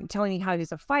he was telling me how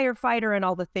he's a firefighter and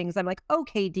all the things. I'm like,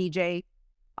 okay, DJ,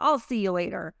 I'll see you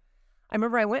later. I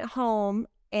remember I went home,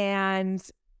 and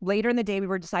later in the day, we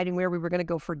were deciding where we were going to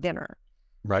go for dinner.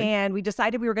 Right. And we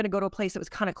decided we were going to go to a place that was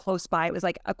kind of close by. It was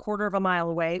like a quarter of a mile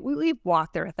away. We've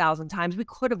walked there 1,000 times. We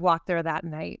could have walked there that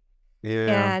night.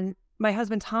 Yeah. And my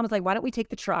husband, Tom, was like, why don't we take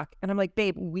the truck? And I'm like,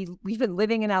 babe, we've been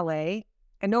living in LA,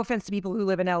 and no offense to people who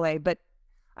live in LA, but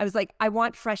I was like, I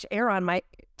want fresh air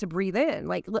to breathe in.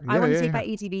 Like, I want to take my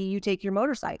ATV, you take your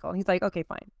motorcycle. And he's like, okay,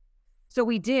 fine. So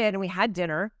we did, and we had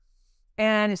dinner.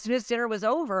 And as soon as dinner was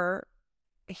over,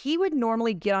 he would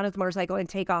normally get on his motorcycle and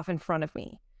take off in front of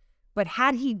me. But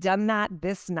had he done that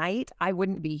this night, I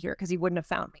wouldn't be here because he wouldn't have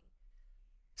found me.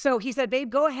 So he said, babe,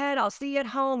 go ahead. I'll see you at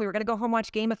home. We were going to go home,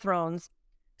 watch Game of Thrones.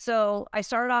 So I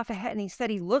started off ahead, and he said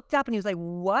he looked up and he was like,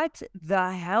 what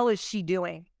the hell is she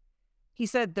doing? He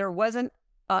said there wasn't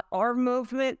an arm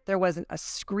movement. There wasn't a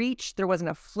screech. There wasn't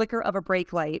a flicker of a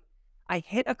brake light. I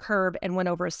hit a curb and went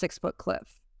over a 6-foot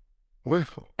cliff. Wow.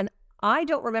 And I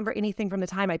don't remember anything from the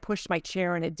time I pushed my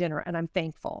chair in at dinner, and I'm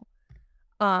thankful.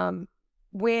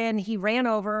 When he ran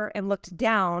over and looked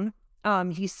down,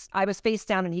 I was face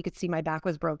down, and he could see my back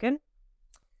was broken.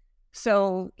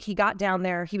 So he got down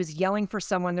there. He was yelling for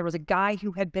someone. There was a guy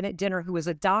who had been at dinner who was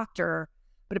a doctor,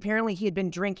 but apparently he had been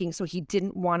drinking, so he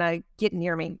didn't want to get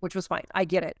near me, which was fine. I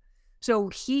get it. So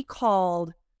he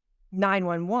called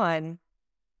 911.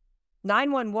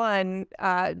 911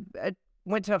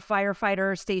 went to a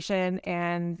firefighter station,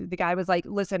 and the guy was like,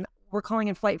 listen, we're calling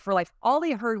in Flight for Life. All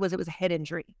they heard was it was a head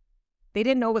injury. They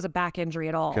didn't know it was a back injury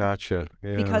at all. Gotcha.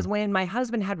 Yeah. Because when my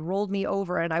husband had rolled me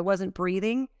over and I wasn't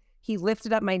breathing, he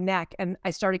lifted up my neck, and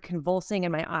I started convulsing,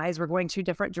 and my eyes were going two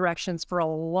different directions for a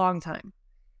long time.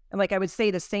 And like I would say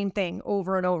the same thing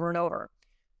over and over and over.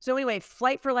 So anyway,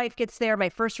 Flight for Life gets there. My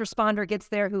first responder gets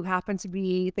there, who happened to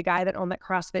be the guy that owned that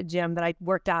CrossFit gym that I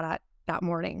worked out at that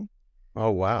morning. Oh,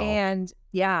 wow. And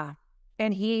yeah.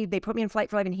 And they put me in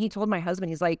Flight for Life, and he told my husband,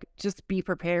 he's like, just be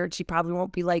prepared. She probably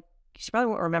won't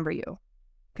remember you.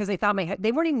 Because they thought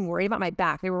they weren't even worried about my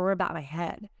back. They were worried about my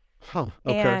head. Huh.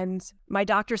 Okay. And my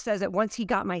doctor says that once he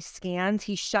got my scans,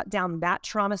 he shut down that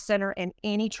trauma center and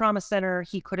any trauma center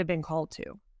he could have been called to.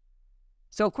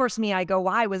 So of course I go,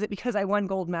 why? Was it because I won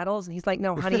gold medals? And he's like,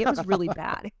 no, honey, it was really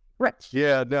bad. Right.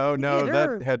 Yeah, no,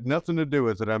 that had nothing to do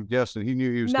with it. I'm guessing he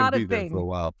knew he was going to be there for a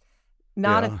while.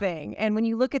 Not a thing. And when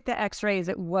you look at the x-rays,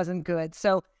 it wasn't good.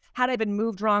 So had I been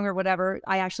moved wrong or whatever,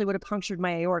 I actually would have punctured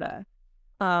my aorta.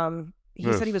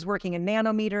 He said he was working in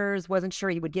nanometers, wasn't sure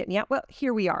he would get me out. Well,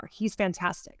 here we are. He's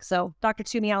fantastic. So Dr.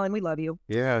 Toomey Allen, we love you.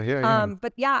 Yeah.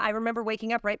 But yeah, I remember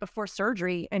waking up right before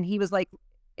surgery, and he was like,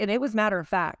 and it was matter of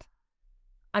fact,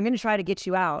 I'm going to try to get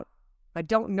you out. I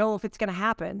don't know if it's going to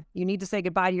happen. You need to say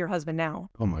goodbye to your husband now.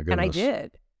 Oh my goodness. And I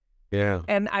did. Yeah.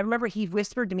 And I remember he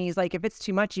whispered to me, he's like, if it's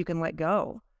too much, you can let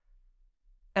go.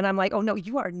 And I'm like, oh no,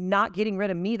 you are not getting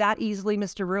rid of me that easily,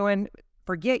 Mr. Ruin.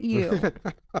 Forget you.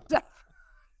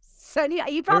 So yeah,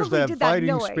 he probably There's that did that fighting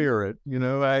knowing. spirit, you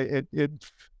know.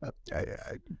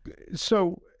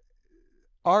 So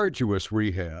arduous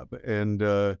rehab, and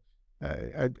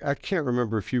I can't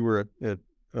remember if you were at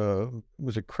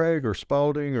was it Craig or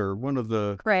Spalding or one of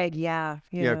the Craig, yeah.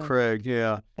 Craig,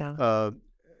 yeah.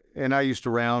 And I used to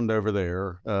round over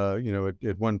there,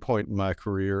 at one point in my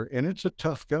career, and it's a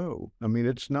tough go. I mean,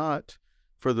 it's not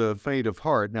for the faint of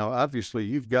heart. Now, obviously,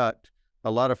 you've got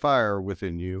a lot of fire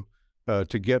within you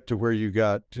to get to where you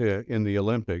got in the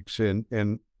Olympics,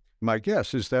 and my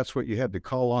guess is that's what you had to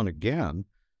call on again.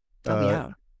 Oh,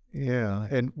 yeah. Yeah.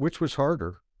 And which was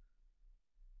harder,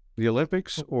 the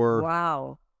Olympics or?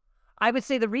 Wow. I would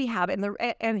say the rehab,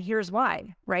 and here's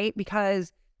why, right?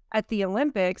 Because at the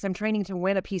Olympics, I'm training to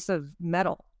win a piece of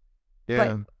metal.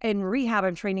 Yeah. But in rehab,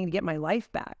 I'm training to get my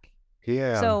life back.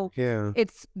 Yeah. So yeah.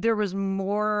 there was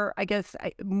more, I guess,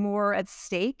 more at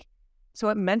stake. So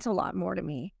it meant a lot more to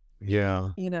me. Yeah.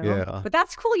 Yeah. But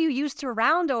that's cool. You used to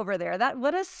round over there.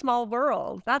 What a small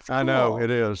world. That's cool. I know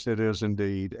it is. It is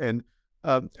indeed. And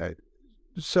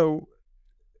so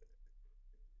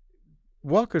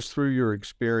walk us through your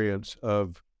experience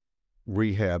of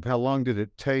rehab. How long did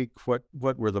it take? What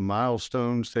were the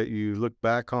milestones that you look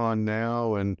back on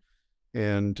now? And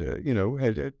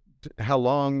how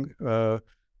long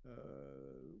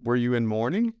were you in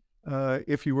mourning,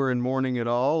 if you were in mourning at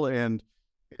all? And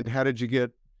how did you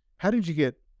get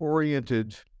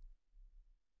oriented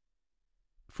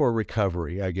for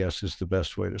recovery, I guess is the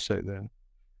best way to say that.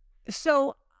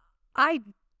 So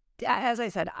as I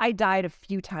said, I died a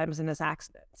few times in this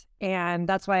accident. And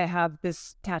that's why I have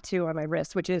this tattoo on my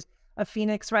wrist, which is a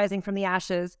phoenix rising from the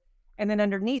ashes. And then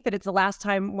underneath it, it's the last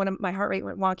time when my heart rate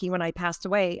went wonky when I passed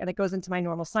away, and it goes into my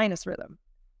normal sinus rhythm.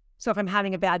 So if I'm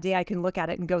having a bad day, I can look at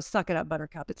it and go, suck it up,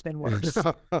 Buttercup. It's been worse.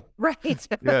 Right?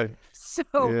 Yeah.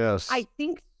 So yes. I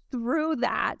think through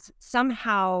that,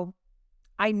 somehow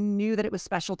I knew that it was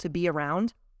special to be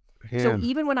around. Yeah. So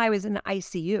even when I was in the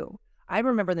ICU, I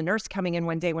remember the nurse coming in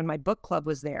one day when my book club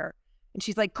was there. And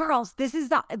she's like, girls, this is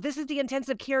the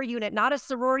intensive care unit, not a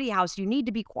sorority house. You need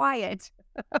to be quiet.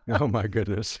 Oh my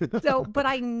goodness. But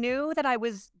I knew that I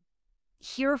was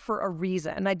here for a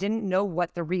reason, and I didn't know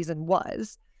what the reason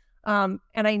was. And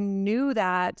I knew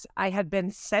that I had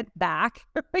been sent back,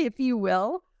 if you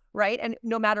will, right? And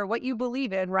no matter what you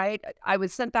believe in, right? I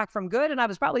was sent back from good, and I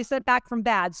was probably sent back from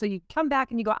bad. So you come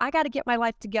back and you go, I got to get my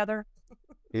life together.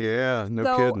 Yeah,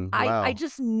 no kidding. Wow. I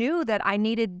just knew that I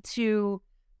needed to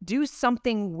do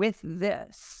something with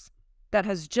this that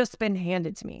has just been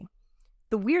handed to me.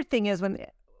 The weird thing is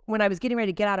when I was getting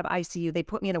ready to get out of ICU, they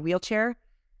put me in a wheelchair,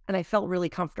 and I felt really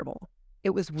comfortable.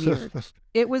 It was weird.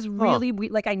 It was really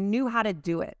weird. Like I knew how to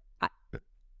do it.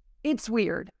 It's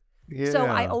weird. Yeah. So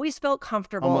I always felt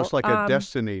comfortable. Almost like a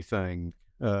destiny thing.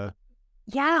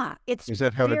 Yeah. Is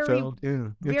that how it felt? Yeah.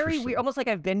 Very weird. Almost like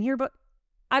I've been here, but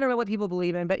I don't know what people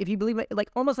believe in, but if you believe it, like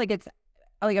almost like it's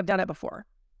like I've done it before.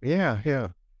 Yeah. Yeah.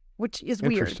 Which is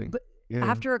weird. But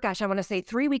after, I want to say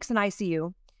 3 weeks in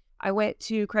ICU, I went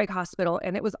to Craig Hospital,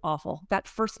 and it was awful. That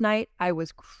first night, I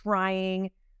was crying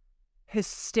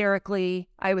hysterically.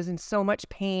 I was in so much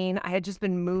pain. I had just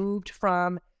been moved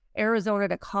from Arizona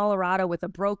to Colorado with a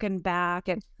broken back,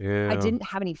 and I didn't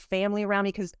have any family around me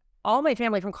because all my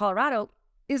family from Colorado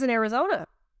is in Arizona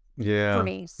for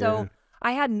me. So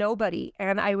I had nobody,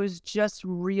 and I was just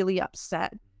really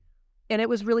upset. And it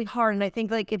was really hard. And I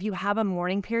think like if you have a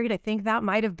mourning period, I think that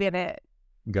might have been it.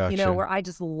 Gotcha. Where I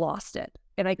just lost it.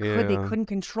 And they couldn't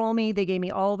control me. They gave me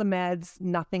all the meds.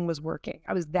 Nothing was working.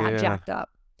 I was that jacked up.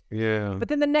 Yeah. But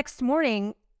then the next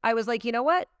morning, I was like, you know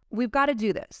what? We've got to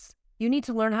do this. You need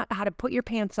to learn how to put your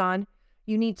pants on.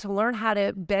 You need to learn how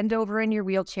to bend over in your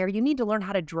wheelchair. You need to learn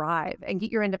how to drive and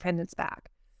get your independence back.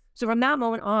 So from that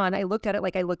moment on, I looked at it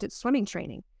like I looked at swimming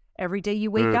training. Every day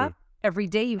you wake up, every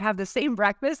day you have the same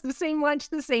breakfast, the same lunch,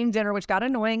 the same dinner, which got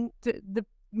annoying to the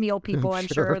meal people, I'm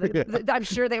sure. I'm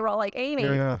sure they were all like, Amy.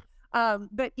 Yeah.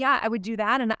 But yeah, I would do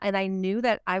that. And I knew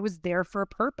that I was there for a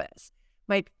purpose.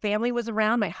 My family was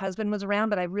around, my husband was around,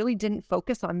 but I really didn't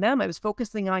focus on them. I was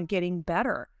focusing on getting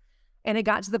better. And it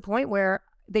got to the point where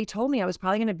they told me I was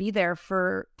probably going to be there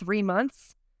for 3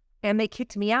 months, and they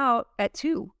kicked me out at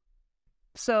 2.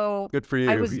 So good for you.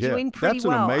 I was doing pretty That's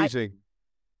well. That's an amazing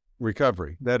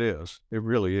recovery. That is. It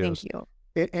really is. Thank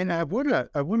you. And I want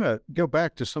to go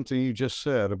back to something you just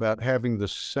said about having the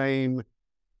same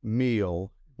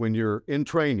meal when you're in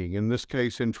training, in this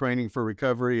case, in training for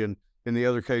recovery, and in the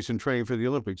other case, in training for the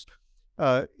Olympics.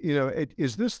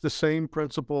 Is this the same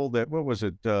principle that, what was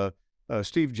it?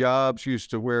 Steve Jobs used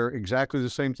to wear exactly the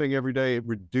same thing every day. It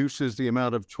reduces the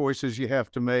amount of choices you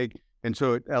have to make, and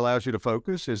so it allows you to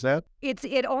focus. Is that?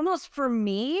 It almost, for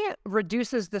me,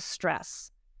 reduces the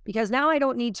stress, because now I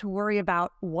don't need to worry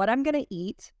about what I'm going to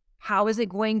eat. How is it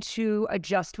going to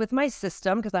adjust with my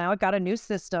system? Because now I've got a new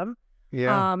system.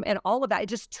 Yeah. And all of that, it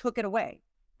just took it away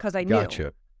because I knew.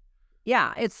 Gotcha.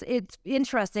 Yeah, it's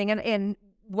interesting. And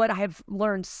what I have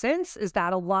learned since is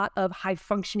that a lot of high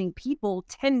functioning people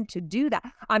tend to do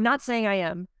that. I'm not saying I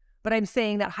am, but I'm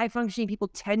saying that high functioning people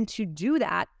tend to do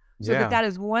that. So Yeah. that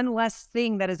is one less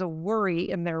thing that is a worry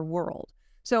in their world.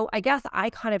 So I guess I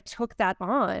kind of took that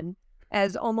on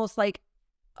as almost like,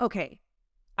 okay,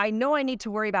 I know I need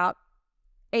to worry about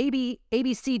A, B,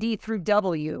 C, D through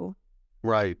W.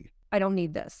 Right. I don't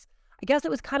need this. I guess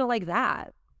it was kind of like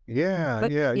that. Yeah.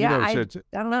 But Yeah. yeah, I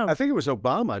don't know. think it was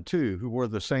Obama too, who wore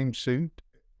the same suit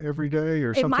every day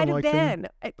or It something might have like been.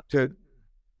 that to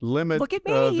limit. Look at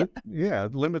me.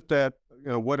 Limit that.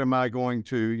 What am I going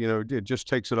to? It just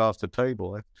takes it off the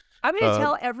table. I'm going to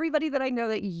tell everybody that I know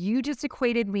that you just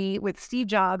equated me with Steve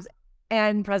Jobs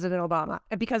and President Obama,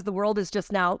 because the world is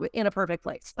just now in a perfect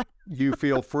place. You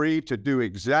feel free to do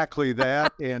exactly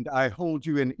that, and I hold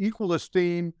you in equal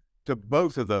esteem to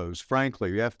both of those,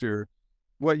 frankly, after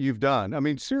what you've done. I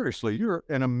mean, seriously, you're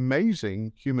an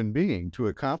amazing human being to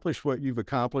accomplish what you've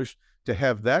accomplished, to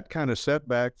have that kind of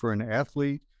setback for an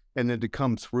athlete, and then to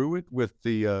come through it with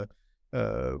the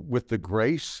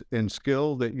grace and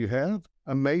skill that you have.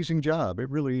 Amazing job. It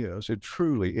really is. It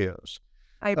truly is.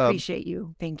 I appreciate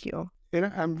you. Thank you. And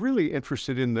I'm really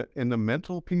interested in the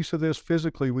mental piece of this.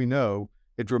 Physically, we know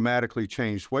it dramatically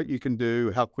changed what you can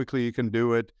do, how quickly you can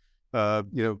do it.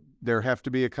 There have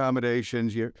to be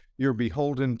accommodations. You're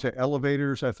beholden to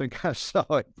elevators. I think I saw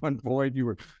at one point we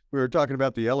were talking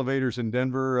about the elevators in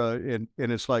Denver, and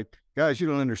it's like, guys, you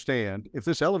don't understand. If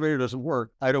this elevator doesn't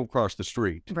work, I don't cross the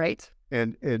street. Right.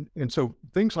 And so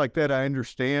things like that, I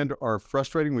understand, are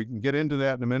frustrating. We can get into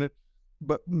that in a minute.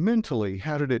 But mentally,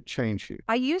 how did it change you?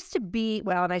 I used to be,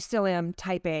 well, and I still am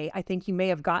type A. I think you may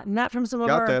have gotten that from some of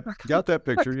our... Got that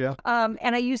picture, yeah.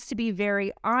 And I used to be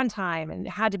very on time and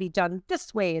had to be done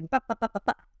this way and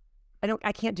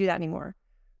I can't do that anymore,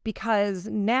 because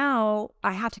now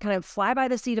I have to kind of fly by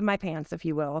the seat of my pants, if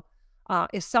you will.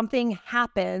 If something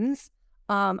happens,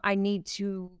 I need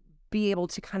to be able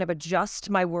to kind of adjust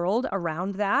my world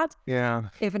around that. Yeah.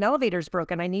 If an elevator's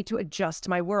broken, I need to adjust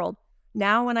my world.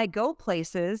 Now, when I go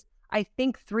places, I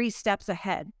think 3 steps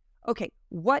ahead. Okay,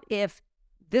 what if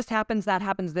this happens, that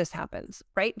happens, this happens,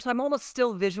 right? So I'm almost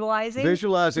still visualizing.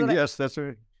 Yes, that's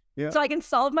right. Yeah. So I can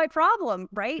solve my problem,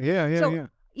 right? Yeah.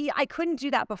 I couldn't do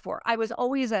that before. I was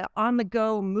always a on the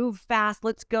go, move fast,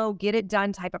 let's go, get it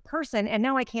done type of person. And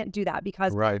now I can't do that,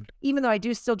 because even though I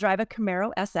do still drive a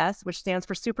Camaro SS, which stands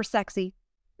for super sexy.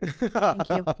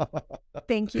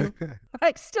 Thank you.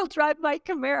 I still drive my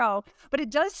Camaro, but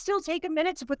it does still take a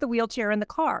minute to put the wheelchair in the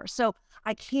car. So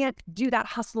I can't do that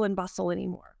hustle and bustle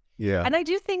anymore. Yeah. And I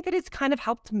do think that it's kind of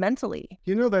helped mentally.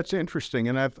 That's interesting.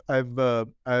 And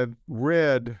I've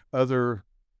read other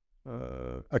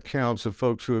accounts of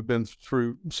folks who have been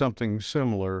through something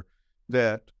similar,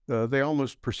 that they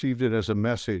almost perceived it as a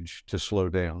message to slow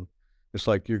down. It's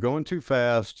like, you're going too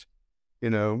fast.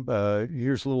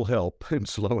 Here's a little help in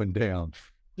slowing down.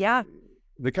 Yeah.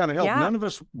 The kind of help none of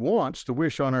us wants to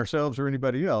wish on ourselves or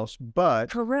anybody else, but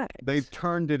correct. They've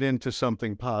turned it into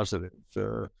something positive,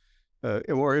 or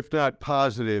if not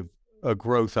positive, a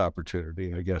growth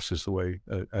opportunity, I guess, is the way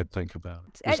I think about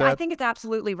it. I think it's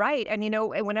absolutely right. And,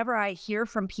 whenever I hear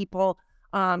from people,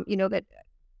 that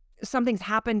something's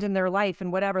happened in their life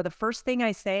and whatever, the first thing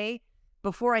I say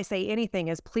before I say anything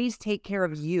is, please take care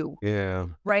of you. Yeah.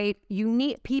 Right?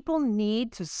 People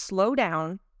need to slow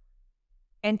down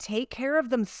and take care of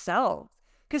themselves.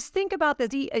 Because think about this,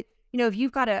 if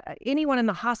you've got anyone in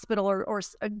the hospital or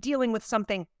dealing with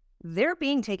something, they're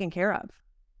being taken care of,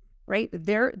 right?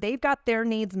 They've got their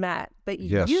needs met, but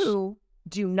you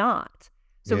do not.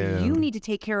 So you need to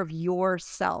take care of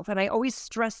yourself. And I always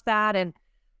stress that. And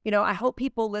I hope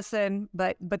people listen,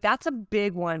 but that's a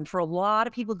big one for a lot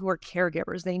of people who are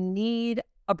caregivers. They need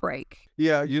a break.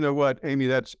 Yeah, you know what, Amy,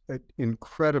 that's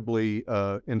incredibly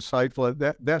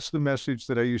insightful. That's the message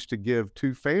that I used to give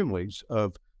to families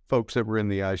of folks that were in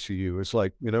the ICU. It's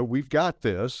like, we've got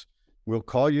this. We'll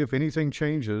call you if anything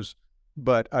changes.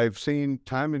 But I've seen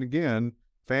time and again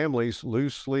families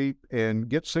lose sleep and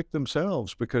get sick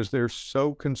themselves because they're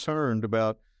so concerned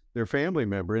about their family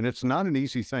member. And it's not an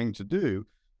easy thing to do.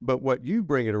 But what you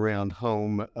bring it around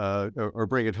home or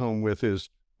bring it home with is,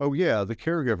 oh, yeah, the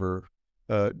caregiver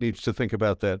needs to think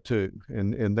about that too.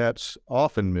 And that's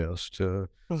often missed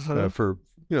for,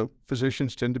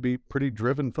 physicians tend to be pretty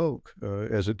driven folk,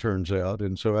 as it turns out.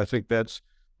 And so I think that's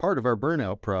part of our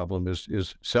burnout problem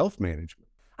is self-management.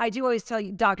 I do always tell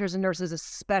you, doctors and nurses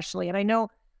especially, and I know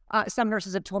some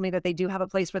nurses have told me that they do have a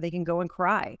place where they can go and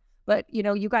cry. But,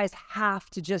 you guys have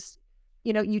to just,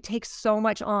 you take so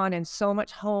much on and so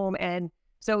much home. And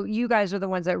so you guys are the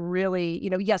ones that really,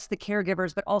 yes, the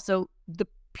caregivers, but also the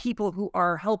people who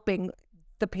are helping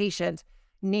the patient,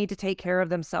 need to take care of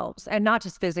themselves, and not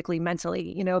just physically,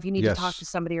 mentally. If you need to talk to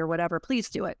somebody or whatever, please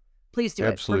do it. Please do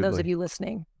it for those of you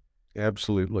listening.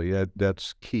 Absolutely.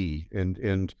 That's key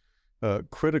and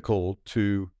critical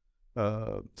to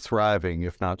thriving,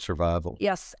 if not survival.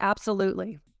 Yes,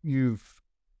 absolutely. You've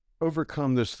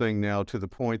overcome this thing now to the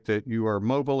point that you are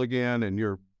mobile again and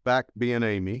you're back being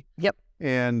Amy. Yep.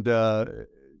 And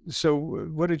so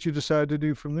what did you decide to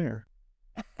do from there?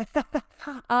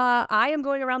 I am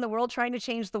going around the world trying to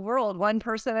change the world one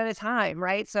person at a time,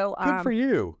 right? So good for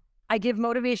you. I give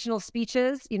motivational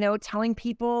speeches, telling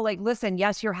people like, listen,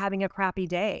 yes, you're having a crappy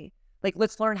day. Like,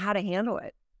 let's learn how to handle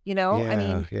it.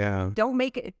 Don't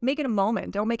make it a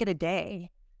moment. Don't make it a day.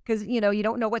 Because, you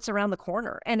don't know what's around the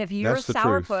corner. And if you're a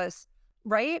sourpuss,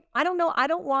 right? I don't know. I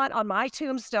don't want on my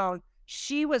tombstone,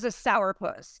 she was a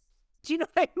sourpuss. Do you know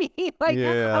what I mean? Like,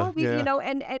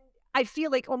 and I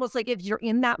feel like almost like if you're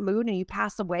in that mood and you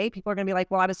pass away, people are going to be like,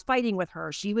 well, I was fighting with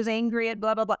her. She was angry at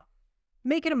blah, blah, blah.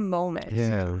 Make it a moment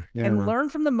and learn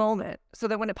from the moment so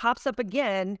that when it pops up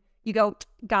again, you go,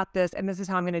 got this, and this is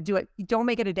how I'm going to do it. You don't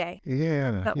make it a day.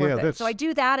 Not worth it. So I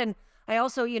do that. And I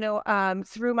also,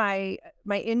 through my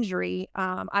injury,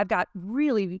 I've got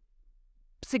really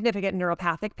significant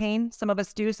neuropathic pain. Some of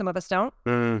us do, some of us don't.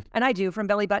 And I do, from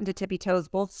belly button to tippy toes,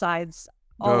 both sides,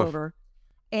 all over.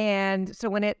 And so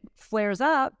when it flares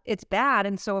up, it's bad.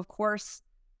 And so, of course,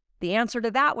 the answer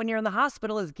to that when you're in the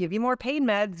hospital is give you more pain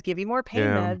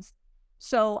meds,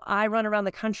 So I run around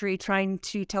the country trying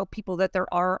to tell people that there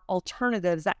are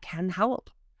alternatives that can help.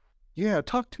 Yeah,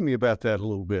 talk to me about that a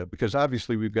little bit, because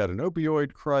obviously we've got an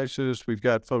opioid crisis. We've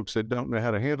got folks that don't know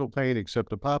how to handle pain except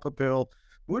to pop a pill.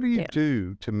 What do you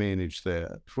do to manage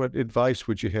that? What advice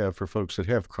would you have for folks that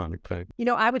have chronic pain?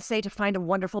 I would say to find a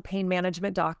wonderful pain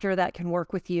management doctor that can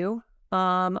work with you.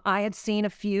 I had seen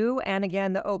a few, and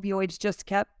again, the opioids just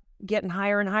kept getting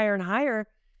higher and higher and higher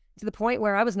to the point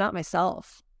where I was not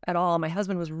myself at all. My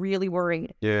husband was really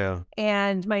worried. Yeah.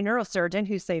 And my neurosurgeon,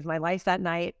 who saved my life that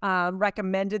night,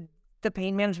 recommended the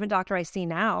pain management doctor I see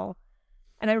now.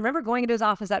 And I remember going into his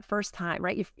office that first time,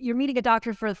 right? You're meeting a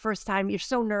doctor for the first time. You're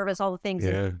so nervous, all the things. Yeah.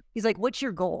 And he's like, what's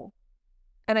your goal?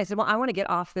 And I said, well, I want to get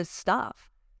off this stuff.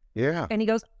 Yeah. And he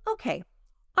goes, okay,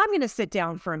 I'm going to sit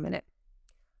down for a minute.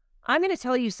 I'm going to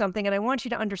tell you something, and I want you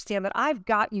to understand that I've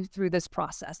got you through this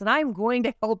process, and I'm going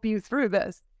to help you through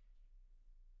this.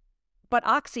 But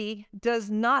Oxy does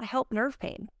not help nerve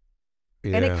pain,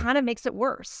 and it kind of makes it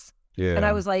worse. Yeah. And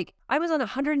I was like, I was on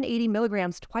 180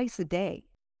 milligrams twice a day.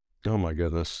 Oh, my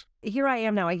goodness. Here I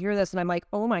am now. I hear this, and I'm like,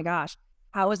 oh, my gosh,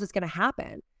 how is this going to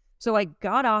happen? So I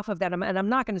got off of that, and I'm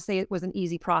not going to say it was an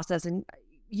easy process, and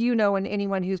and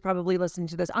anyone who's probably listening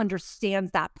to this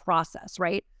understands that process,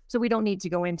 right? So we don't need to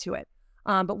go into it.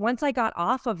 But once I got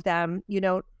off of them,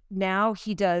 now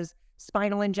he does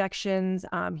spinal injections.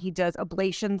 He does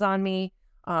ablations on me.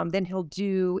 Then he'll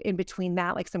do in between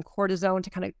that, like some cortisone to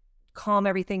kind of calm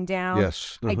everything down.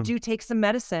 Yes. I do take some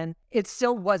medicine. It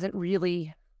still wasn't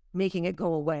really making it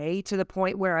go away to the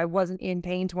point where I wasn't in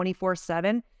pain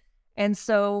 24/7. And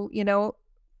so,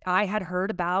 I had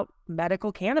heard about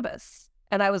medical cannabis,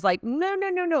 and I was like,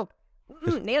 no.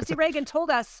 Nancy Reagan told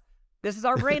us, this is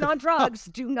our brain on drugs.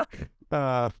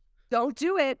 Don't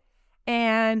do it.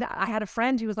 And I had a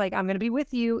friend who was like, I'm going to be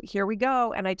with you. Here we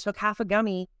go. And I took half a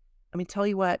gummy. I mean, tell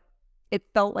you what, it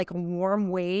felt like a warm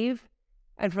wave.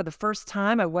 And for the first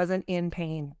time, I wasn't in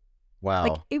pain. Wow.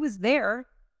 Like, it was there,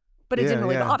 but it didn't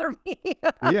really bother me.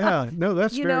 No,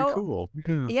 that's very cool.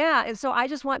 Yeah. And so I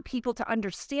just want people to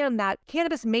understand that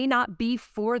cannabis may not be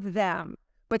for them,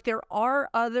 but there are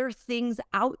other things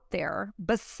out there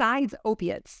besides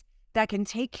opiates that can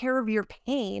take care of your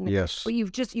pain. Yes. But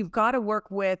you've got to work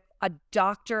with a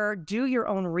doctor, do your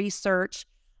own research,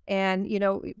 and,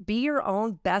 be your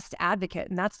own best advocate.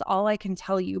 And that's all I can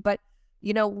tell you. But,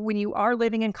 when you are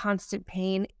living in constant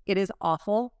pain, it is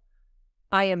awful.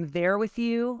 I am there with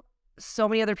you. So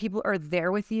many other people are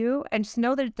there with you, and just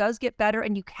know that it does get better,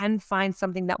 and you can find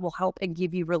something that will help and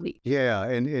give you relief. Yeah.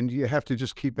 And you have to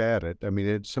just keep at it. I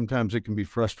mean, sometimes it can be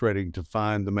frustrating to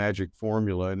find the magic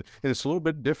formula, and it's a little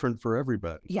bit different for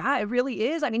everybody. Yeah, it really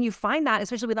is. I mean, you find that,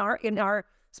 especially in our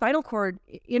spinal cord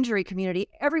injury community,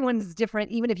 everyone's different,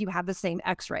 even if you have the same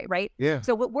x-ray, right? Yeah.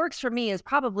 So what works for me is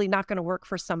probably not going to work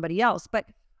for somebody else, but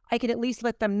I can at least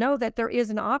let them know that there is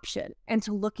an option and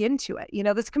to look into it.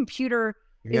 This computer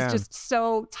is just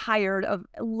so tired of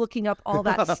looking up all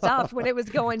that stuff when it was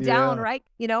going down, right?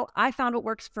 I found what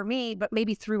works for me, but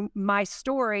maybe through my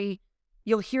story,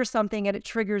 you'll hear something and it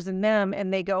triggers in them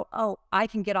and they go, oh, I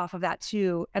can get off of that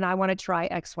too. And I want to try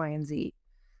X, Y, and Z.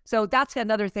 So that's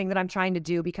another thing that I'm trying to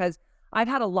do, because I've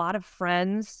had a lot of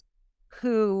friends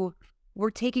who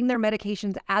were taking their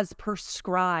medications as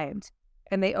prescribed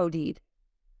and they OD'd.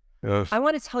 Yes. I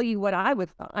want to tell you what I was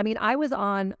on. I mean, I was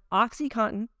on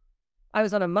OxyContin, I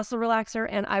was on a muscle relaxer,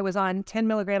 and I was on 10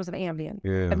 milligrams of Ambien.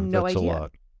 Yeah, I have no that's idea. a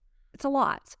lot. It's a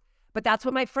lot. But that's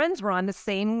what my friends were on, the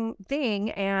same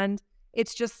thing. And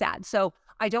it's just sad. So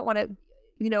I don't want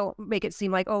to, make it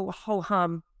seem like, oh, ho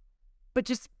hum, but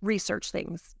just research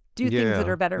things. Do things that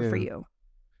are better for you.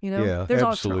 Yeah, There's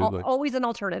absolutely. always an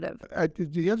alternative.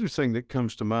 The other thing that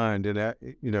comes to mind, and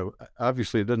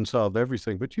obviously it doesn't solve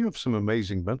everything, but you have some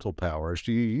amazing mental powers.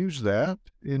 Do you use that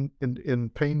in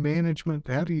pain management?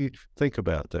 How do you think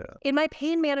about that? In my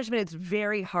pain management, it's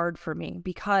very hard for me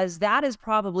because that is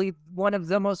probably one of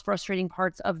the most frustrating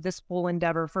parts of this whole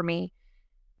endeavor for me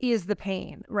is the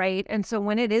pain, right? And so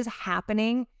when it is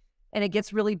happening and it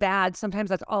gets really bad, sometimes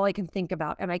that's all I can think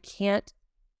about and I can't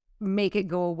make it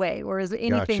go away. Whereas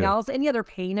anything else, any other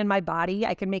pain in my body,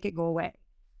 I can make it go away.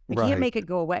 I can't make it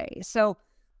go away. So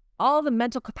all the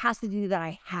mental capacity that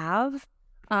I have,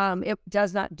 it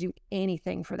does not do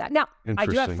anything for that. Now, I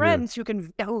do have friends who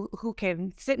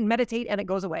can sit and meditate and it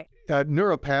goes away.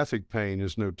 Neuropathic pain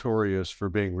is notorious for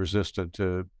being resistant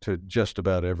to just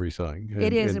about everything.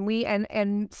 It is,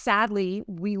 and sadly,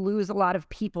 we lose a lot of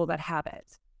people that have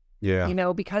it.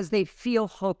 Yeah. Because they feel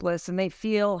hopeless and they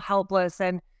feel helpless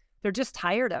and they're just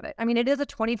tired of it. I mean, it is a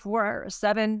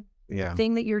 24/7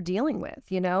 thing that you're dealing with,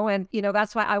 and,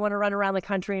 that's why I want to run around the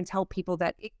country and tell people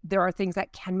that there are things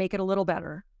that can make it a little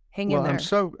better. Hang in there.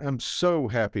 I'm so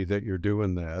happy that you're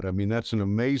doing that. I mean, that's an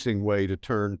amazing way to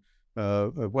turn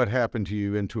what happened to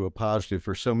you into a positive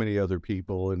for so many other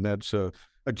people. And that's a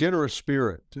generous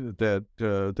spirit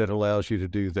that allows you to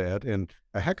do that. And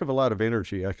a heck of a lot of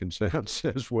energy I can sense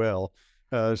as well.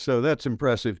 So that's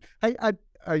impressive. I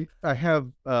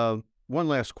have one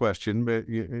last question, but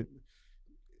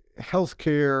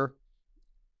healthcare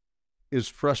is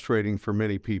frustrating for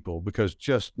many people because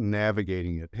just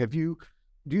navigating it.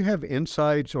 Do you have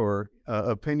insights or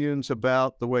opinions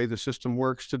about the way the system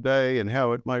works today and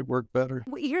how it might work better?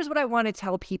 Here's what I want to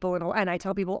tell people, and I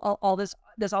tell people all this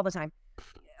all the time.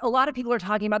 A lot of people are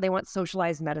talking about they want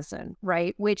socialized medicine,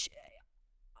 right? Which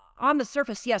on the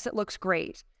surface, yes, it looks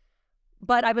great.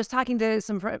 But I was talking to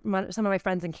some of my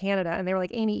friends in Canada, and they were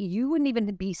like, Amy, you wouldn't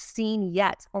even be seen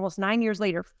yet, almost 9 years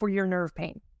later, for your nerve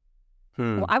pain.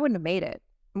 Well, I wouldn't have made it.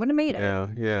 I wouldn't have made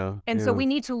it. Yeah. And so we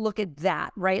need to look at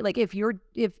that, right? Like if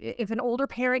an older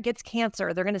parent gets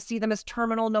cancer, they're going to see them as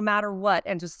terminal no matter what,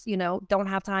 and just, don't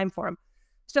have time for them.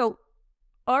 So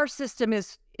our system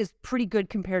is pretty good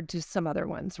compared to some other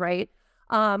ones, right?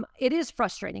 It is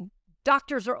frustrating.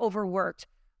 Doctors are overworked.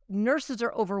 Nurses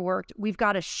are overworked. We've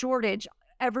got a shortage.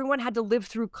 Everyone had to live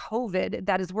through COVID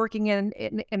that is working in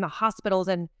the hospitals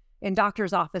and in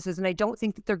doctors' offices. And I don't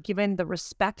think that they're given the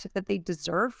respect that they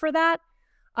deserve for that.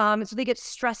 So they get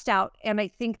stressed out. And I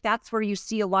think that's where you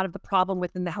see a lot of the problem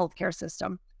within the healthcare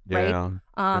system, right?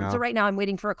 So right now I'm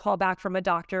waiting for a call back from a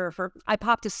doctor I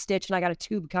popped a stitch and I got a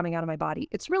tube coming out of my body.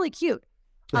 It's really cute.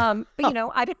 But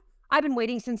I've been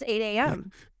waiting since 8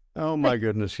 a.m. Oh my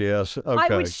goodness, yes. Okay.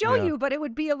 I would show you, but it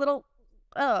would be a little,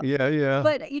 Yeah.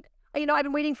 But, I've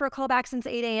been waiting for a call back since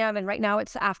 8 a.m. and right now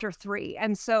it's after 3.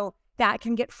 And so that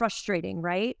can get frustrating,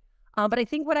 right? But I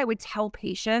think what I would tell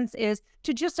patients is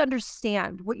to just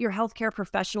understand what your healthcare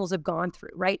professionals have gone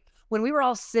through, right? When we were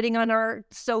all sitting on our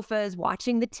sofas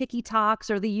watching the TikToks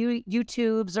or the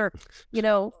YouTubes or,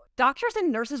 doctors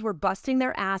and nurses were busting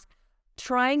their ass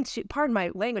trying to, pardon my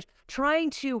language, trying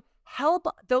to help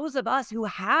those of us who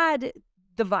had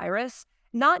the virus,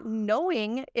 not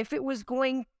knowing if it was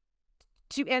going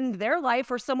to end their life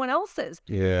or someone else's.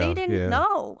 They didn't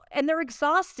know. And they're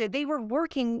exhausted. They were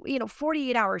working,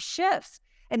 48-hour shifts.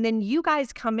 And then you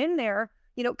guys come in there,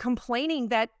 complaining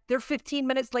that they're 15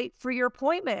 minutes late for your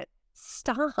appointment.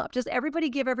 Stop. Just everybody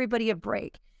give everybody a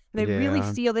break. And I really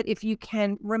feel that if you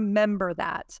can remember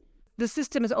that, the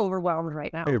system is overwhelmed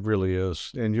right now. It really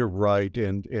is. And you're right.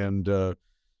 And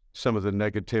some of the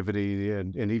negativity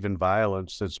and even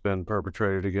violence that's been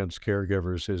perpetrated against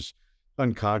caregivers is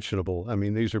unconscionable. I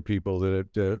mean, these are people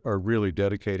that are really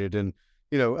dedicated. And,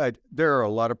 there are a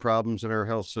lot of problems in our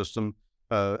health system.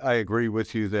 I agree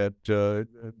with you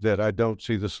that I don't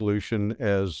see the solution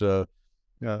as,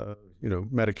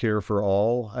 Medicare for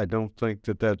all. I don't think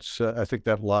I think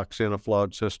that locks in a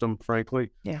flawed system, frankly.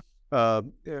 Yeah.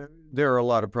 There are a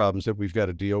lot of problems that we've got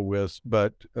to deal with,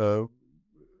 but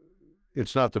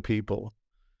it's not the people.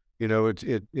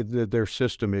 They're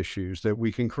system issues that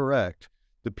we can correct.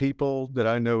 The people that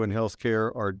I know in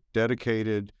healthcare are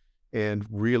dedicated and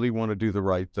really want to do the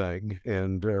right thing.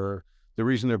 And the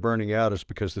reason they're burning out is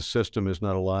because the system is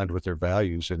not aligned with their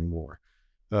values anymore.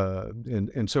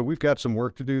 And so we've got some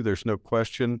work to do. There's no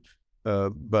question.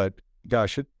 But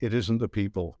gosh, it isn't the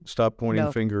people. Stop pointing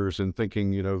No. fingers and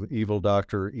thinking, evil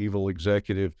doctor, evil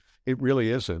executive. It really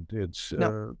isn't. It's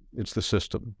the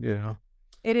system. Yeah.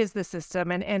 It is the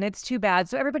system, and it's too bad.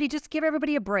 So everybody, just give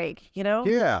everybody a break,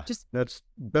 Yeah. Just That's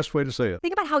the best way to say it.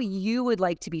 think about how you would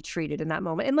like to be treated in that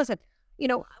moment. And listen,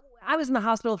 I was in the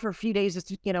hospital for a few days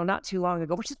just, not too long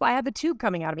ago, which is why I have the tube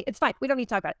coming out of me. It's fine. We don't need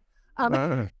to talk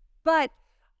about it. But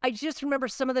I just remember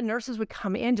some of the nurses would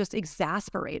come in just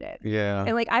exasperated. Yeah.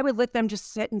 And I would let them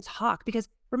just sit and talk because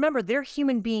remember, they're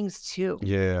human beings too.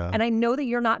 Yeah. And I know that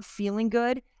you're not feeling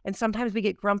good. And sometimes we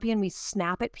get grumpy and we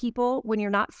snap at people when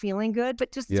you're not feeling good.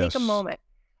 But just take a moment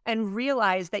and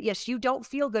realize that, yes, you don't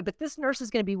feel good, but this nurse is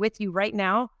going to be with you right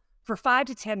now for 5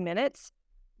 to 10 minutes.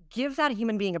 Give that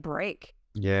human being a break.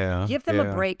 Yeah. Give them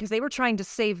a break because they were trying to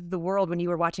save the world when you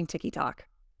were watching Tiki Talk.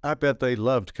 I bet they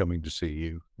loved coming to see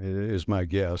you, is my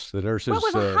guess. The nurses... Well,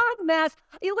 it was a hot mess.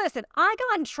 Listen, I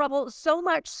got in trouble so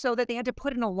much so that they had to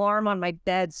put an alarm on my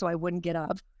bed so I wouldn't get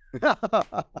up.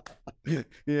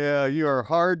 Yeah, you are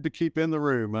hard to keep in the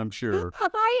room, I'm sure.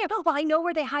 I am. Oh, well, I know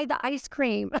where they hide the ice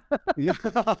cream. You're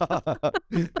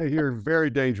a very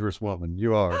dangerous woman.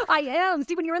 You are. I am.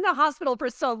 See, when you're in the hospital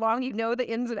for so long, you know the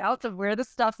ins and outs of where the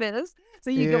stuff is. So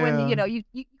you go in,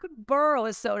 you could borrow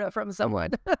a soda from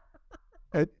someone.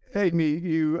 Amy,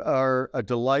 you are a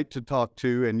delight to talk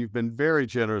to, and you've been very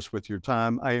generous with your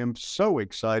time. I am so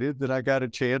excited that I got a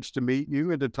chance to meet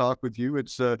you and to talk with you.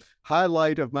 It's a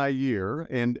highlight of my year,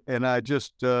 and I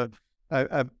just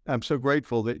I'm so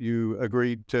grateful that you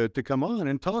agreed to come on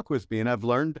and talk with me. And I've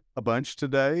learned a bunch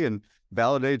today and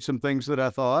validated some things that I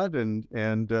thought, and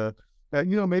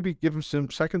maybe give some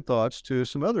second thoughts to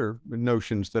some other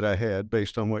notions that I had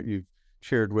based on what you've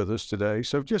shared with us today.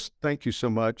 So just thank you so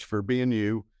much for being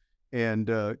you, and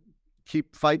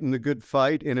keep fighting the good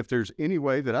fight. And if there's any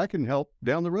way that I can help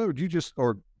down the road,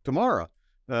 or tomorrow,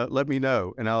 let me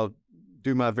know, and I'll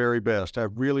do my very best. I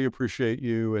really appreciate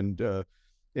you and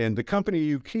the company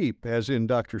you keep, as in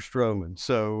Dr. Stroman.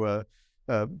 So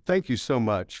thank you so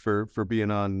much for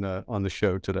being on the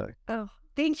show today. Oh,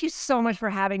 thank you so much for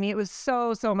having me. It was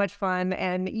so much fun,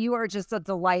 and you are just a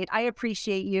delight. I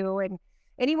appreciate you, and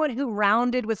anyone who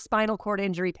rounded with spinal cord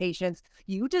injury patients,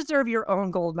 you deserve your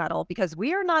own gold medal because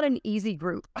we are not an easy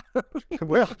group.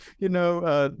 Well,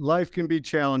 life can be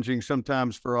challenging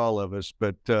sometimes for all of us,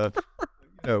 but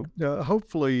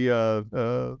hopefully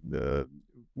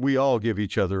we all give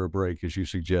each other a break, as you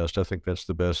suggest. I think that's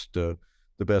the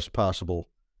best possible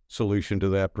solution to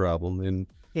that problem. And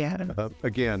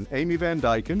again, Amy Van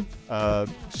Dyken,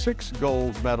 6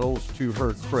 gold medals to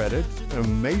her credit. An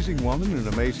amazing woman, an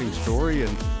amazing story,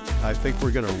 and I think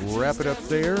we're going to wrap it up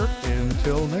there.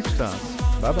 Until next time,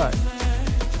 bye-bye.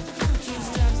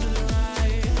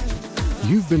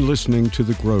 You've been listening to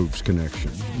The Groves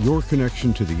Connection, your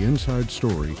connection to the inside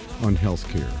story on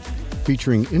healthcare,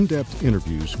 featuring in-depth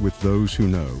interviews with those who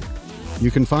know.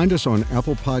 You can find us on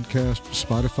Apple Podcasts,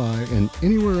 Spotify, and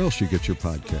anywhere else you get your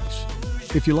podcasts.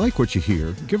 If you like what you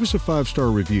hear, give us a 5-star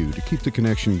review to keep the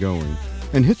connection going,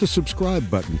 and hit the subscribe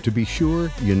button to be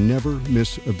sure you never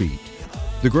miss a beat.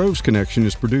 The Groves Connection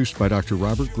is produced by Dr.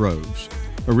 Robert Groves.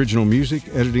 Original music,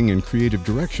 editing, and creative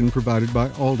direction provided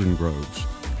by Alden Groves.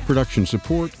 Production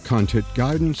support, content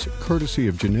guidance, courtesy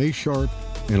of Janae Sharp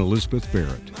and Elizabeth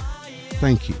Barrett.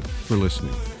 Thank you for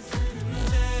listening.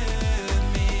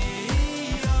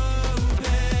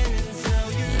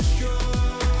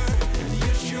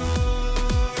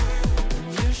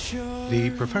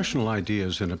 The professional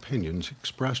ideas and opinions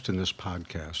expressed in this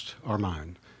podcast are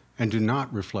mine and do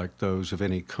not reflect those of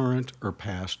any current or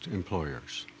past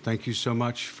employers. Thank you so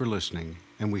much for listening,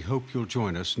 and we hope you'll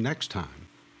join us next time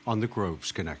on The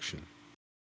Groves Connection.